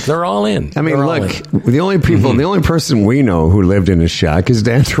in. They're all in. I mean, look, the only person we know who lived in a shack is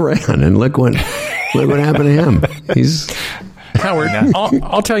Dan Turan, and look what happened to him. He's Howard.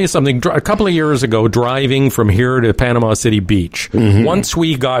 I'll tell you something. A couple of years ago, driving from here to Panama City Beach, once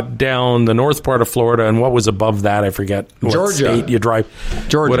we got down the north part of Florida, and what was above that, I forget what Georgia. State you drive.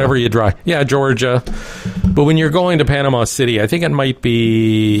 Georgia. Whatever you drive. Yeah, Georgia. But when you're going to Panama City, I think it might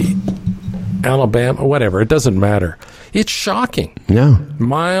be Alabama, whatever. It doesn't matter. It's shocking. Yeah.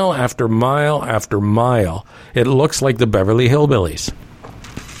 Mile after mile after mile, it looks like the Beverly Hillbillies.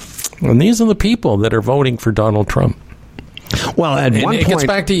 And these are the people that are voting for Donald Trump. Well, at one point, it gets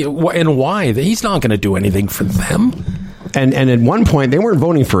back to you, and why? He's not going to do anything for them. And at one point, they weren't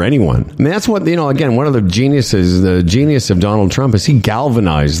voting for anyone. I mean, that's what, again, one of the genius of Donald Trump is he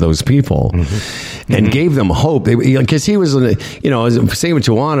galvanized those people and gave them hope. Because he was, say what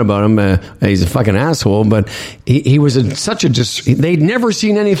you want about him, he's a fucking asshole, but he was they'd never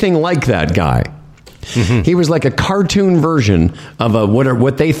seen anything like that guy. He was like a cartoon version of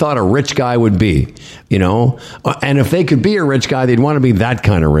what they thought a rich guy would be, and if they could be a rich guy, they'd want to be that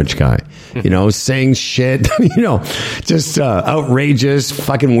kind of rich guy, saying shit, just outrageous,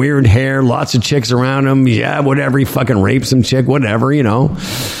 fucking weird hair, lots of chicks around him. Yeah, whatever. He fucking raped some chick, whatever,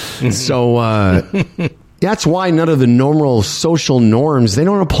 So that's why none of the normal social norms, they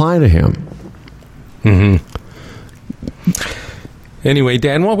don't apply to him. Anyway,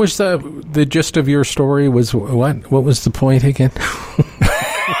 Dan, what was the gist of your story? Was what? What was the point again?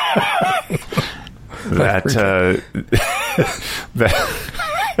 that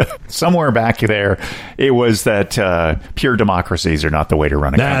somewhere back there, it was that pure democracies are not the way to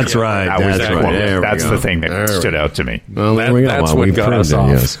run a country. That's right. That's the thing that stood out to me. Well, that's what got us off.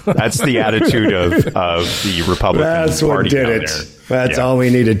 Yes. That's the attitude of the Republican Party. That's what did it. There. That's all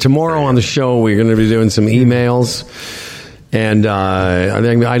we needed. Tomorrow on the show, we're going to be doing some emails. And I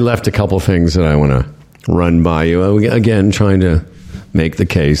think I left a couple things that I want to run by you. Again, trying to make the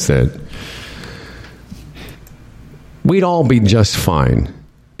case that we'd all be just fine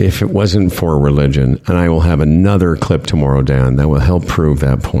if it wasn't for religion. And I will have another clip tomorrow, Dan, that will help prove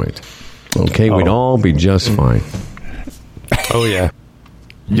that point. Okay, we'd all be just fine. Oh, yeah.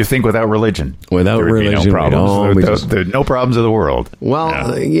 You think without religion? Without religion, no problems. No problems of the world.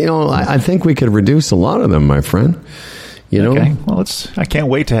 Well, I think we could reduce a lot of them, my friend. Okay. Well, I can't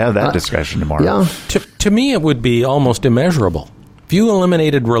wait to have that discussion tomorrow. Yeah. To me, it would be almost immeasurable. If you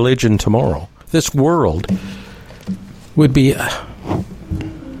eliminated religion tomorrow, this world would be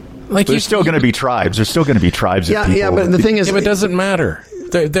like there's still going to be tribes. There's still going to be tribes. Of people. Yeah. But the thing is, it doesn't matter.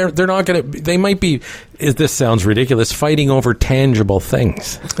 They're not going to. They might be. This sounds ridiculous. Fighting over tangible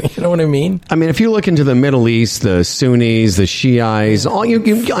things. You know what I mean? I mean, if you look into the Middle East, the Sunnis, the Shiites,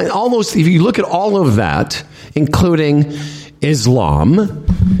 all those. If you look at all of that, including Islam,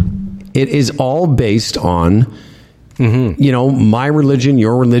 it is all based on, my religion,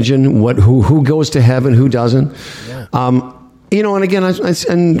 your religion, who goes to heaven, who doesn't. Yeah. And again,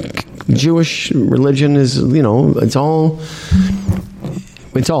 and Jewish religion is, it's all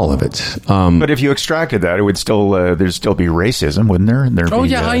of it. But if you extracted that, it would still there'd still be racism, wouldn't there?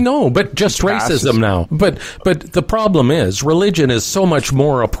 I know, but just racism now. But the problem is religion is so much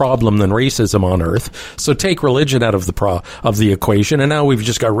more a problem than racism on Earth. So take religion out of the equation, and now we've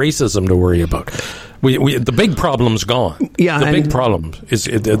just got racism to worry about. The big problem's gone. Yeah, the big problem is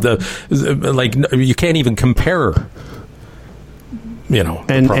you can't even compare.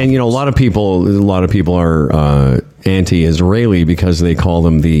 And a lot of people are anti-Israeli because they call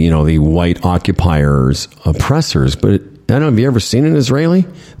them the white occupiers oppressors. But I don't know, have you ever seen an Israeli?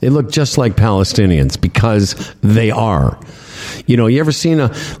 They look just like Palestinians because they are. You know, you ever seen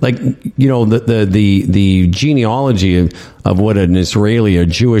the genealogy of what an Israeli, a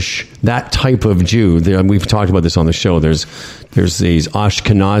Jewish, that type of Jew? We've talked about this on the show. There's these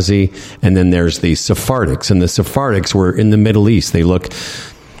Ashkenazi, and then there's the Sephardics, and the Sephardics were in the Middle East. They look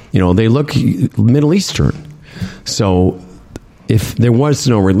Middle Eastern. So if there was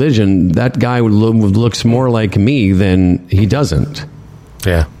no religion, that guy looks more like me than he doesn't.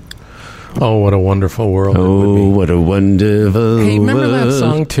 Yeah. Oh, what a wonderful world. Oh, what a wonderful world. Hey, remember that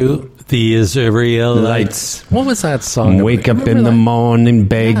song, too? The Israelites. What was that song? Wake up in the morning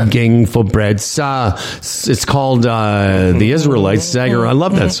begging for bread. It's called The Israelites. Zager. I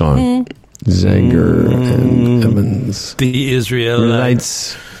love that song. Zager and Evans. The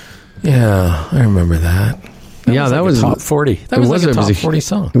Israelites. Yeah, I remember that. That was top 40. That was a top 40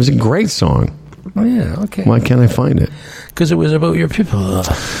 song. It was a great song. Oh, yeah, okay. Why can't I find it? Because it was about your people.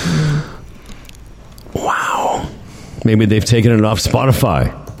 Wow. Maybe they've taken it off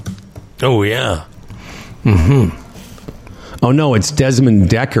Spotify. Oh, yeah. Mm-hmm. Oh, no, it's Desmond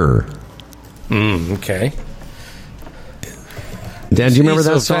Decker. Okay. Dad, do you remember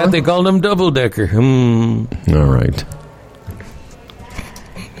that song? They called him Double Decker. All right.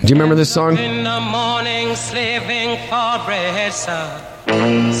 Do you remember this song? In the morning, slaving for bread, sir.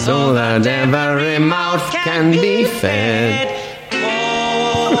 So that every mouth can be fed.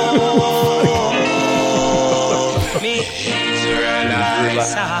 Oh, me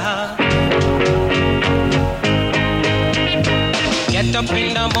Israelites, get up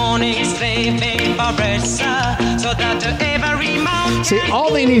in the morning, slaving for bread, sir. So that every mouth. See,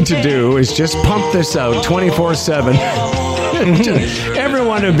 all they need to do is just pump this out 24/7.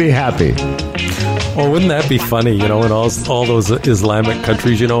 Everyone would be happy. Well, wouldn't that be funny? You know, in all those Islamic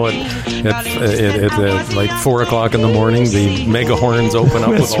countries, you know, at like 4 o'clock in the morning, the mega horns open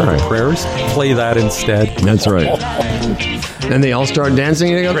up with all the prayers. Play that instead. That's right. And they all start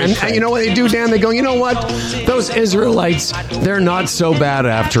dancing. And you know what they do, Dan? They go, you know what? Those Israelites, they're not so bad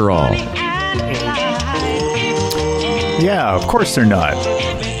after all. Yeah, of course they're not.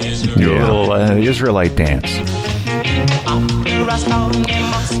 Your little Israelite dance.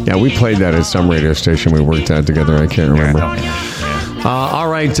 Yeah, we played that at some radio station we worked at together. I can't remember. All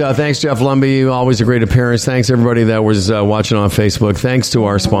right. Thanks, Jeff Lumby. Always a great appearance. Thanks, everybody that was watching on Facebook. Thanks to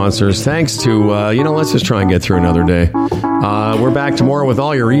our sponsors. Thanks to, let's just try and get through another day. We're back tomorrow with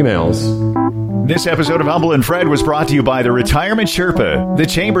all your emails. This episode of Humble and Fred was brought to you by the Retirement Sherpa, the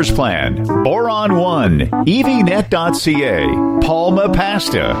Chambers Plan, Boron One, EVNet.ca, Palma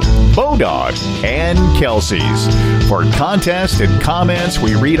Pasta, Bodog, and Kelsey's. For contests and comments,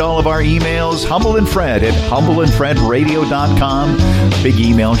 we read all of our emails. Humble and Fred at humbleandfredradio.com. Big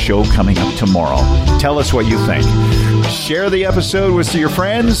email show coming up tomorrow. Tell us what you think. Share the episode with your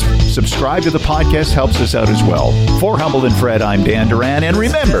friends. Subscribe to the podcast, helps us out as well. For Humble and Fred, I'm Dan Duran. And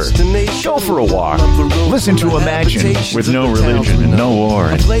remember, go for a walk. Listen to Imagine with no religion and no war.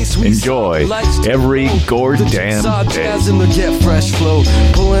 And enjoy every goddamn day. Get fresh flow,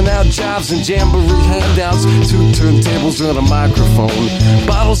 pulling out jobs and jamboree handouts, 2 turntables and a microphone,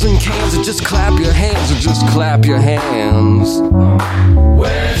 bottles and cans, and just clap your hands, or just clap your hands.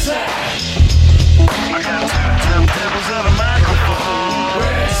 Where's that?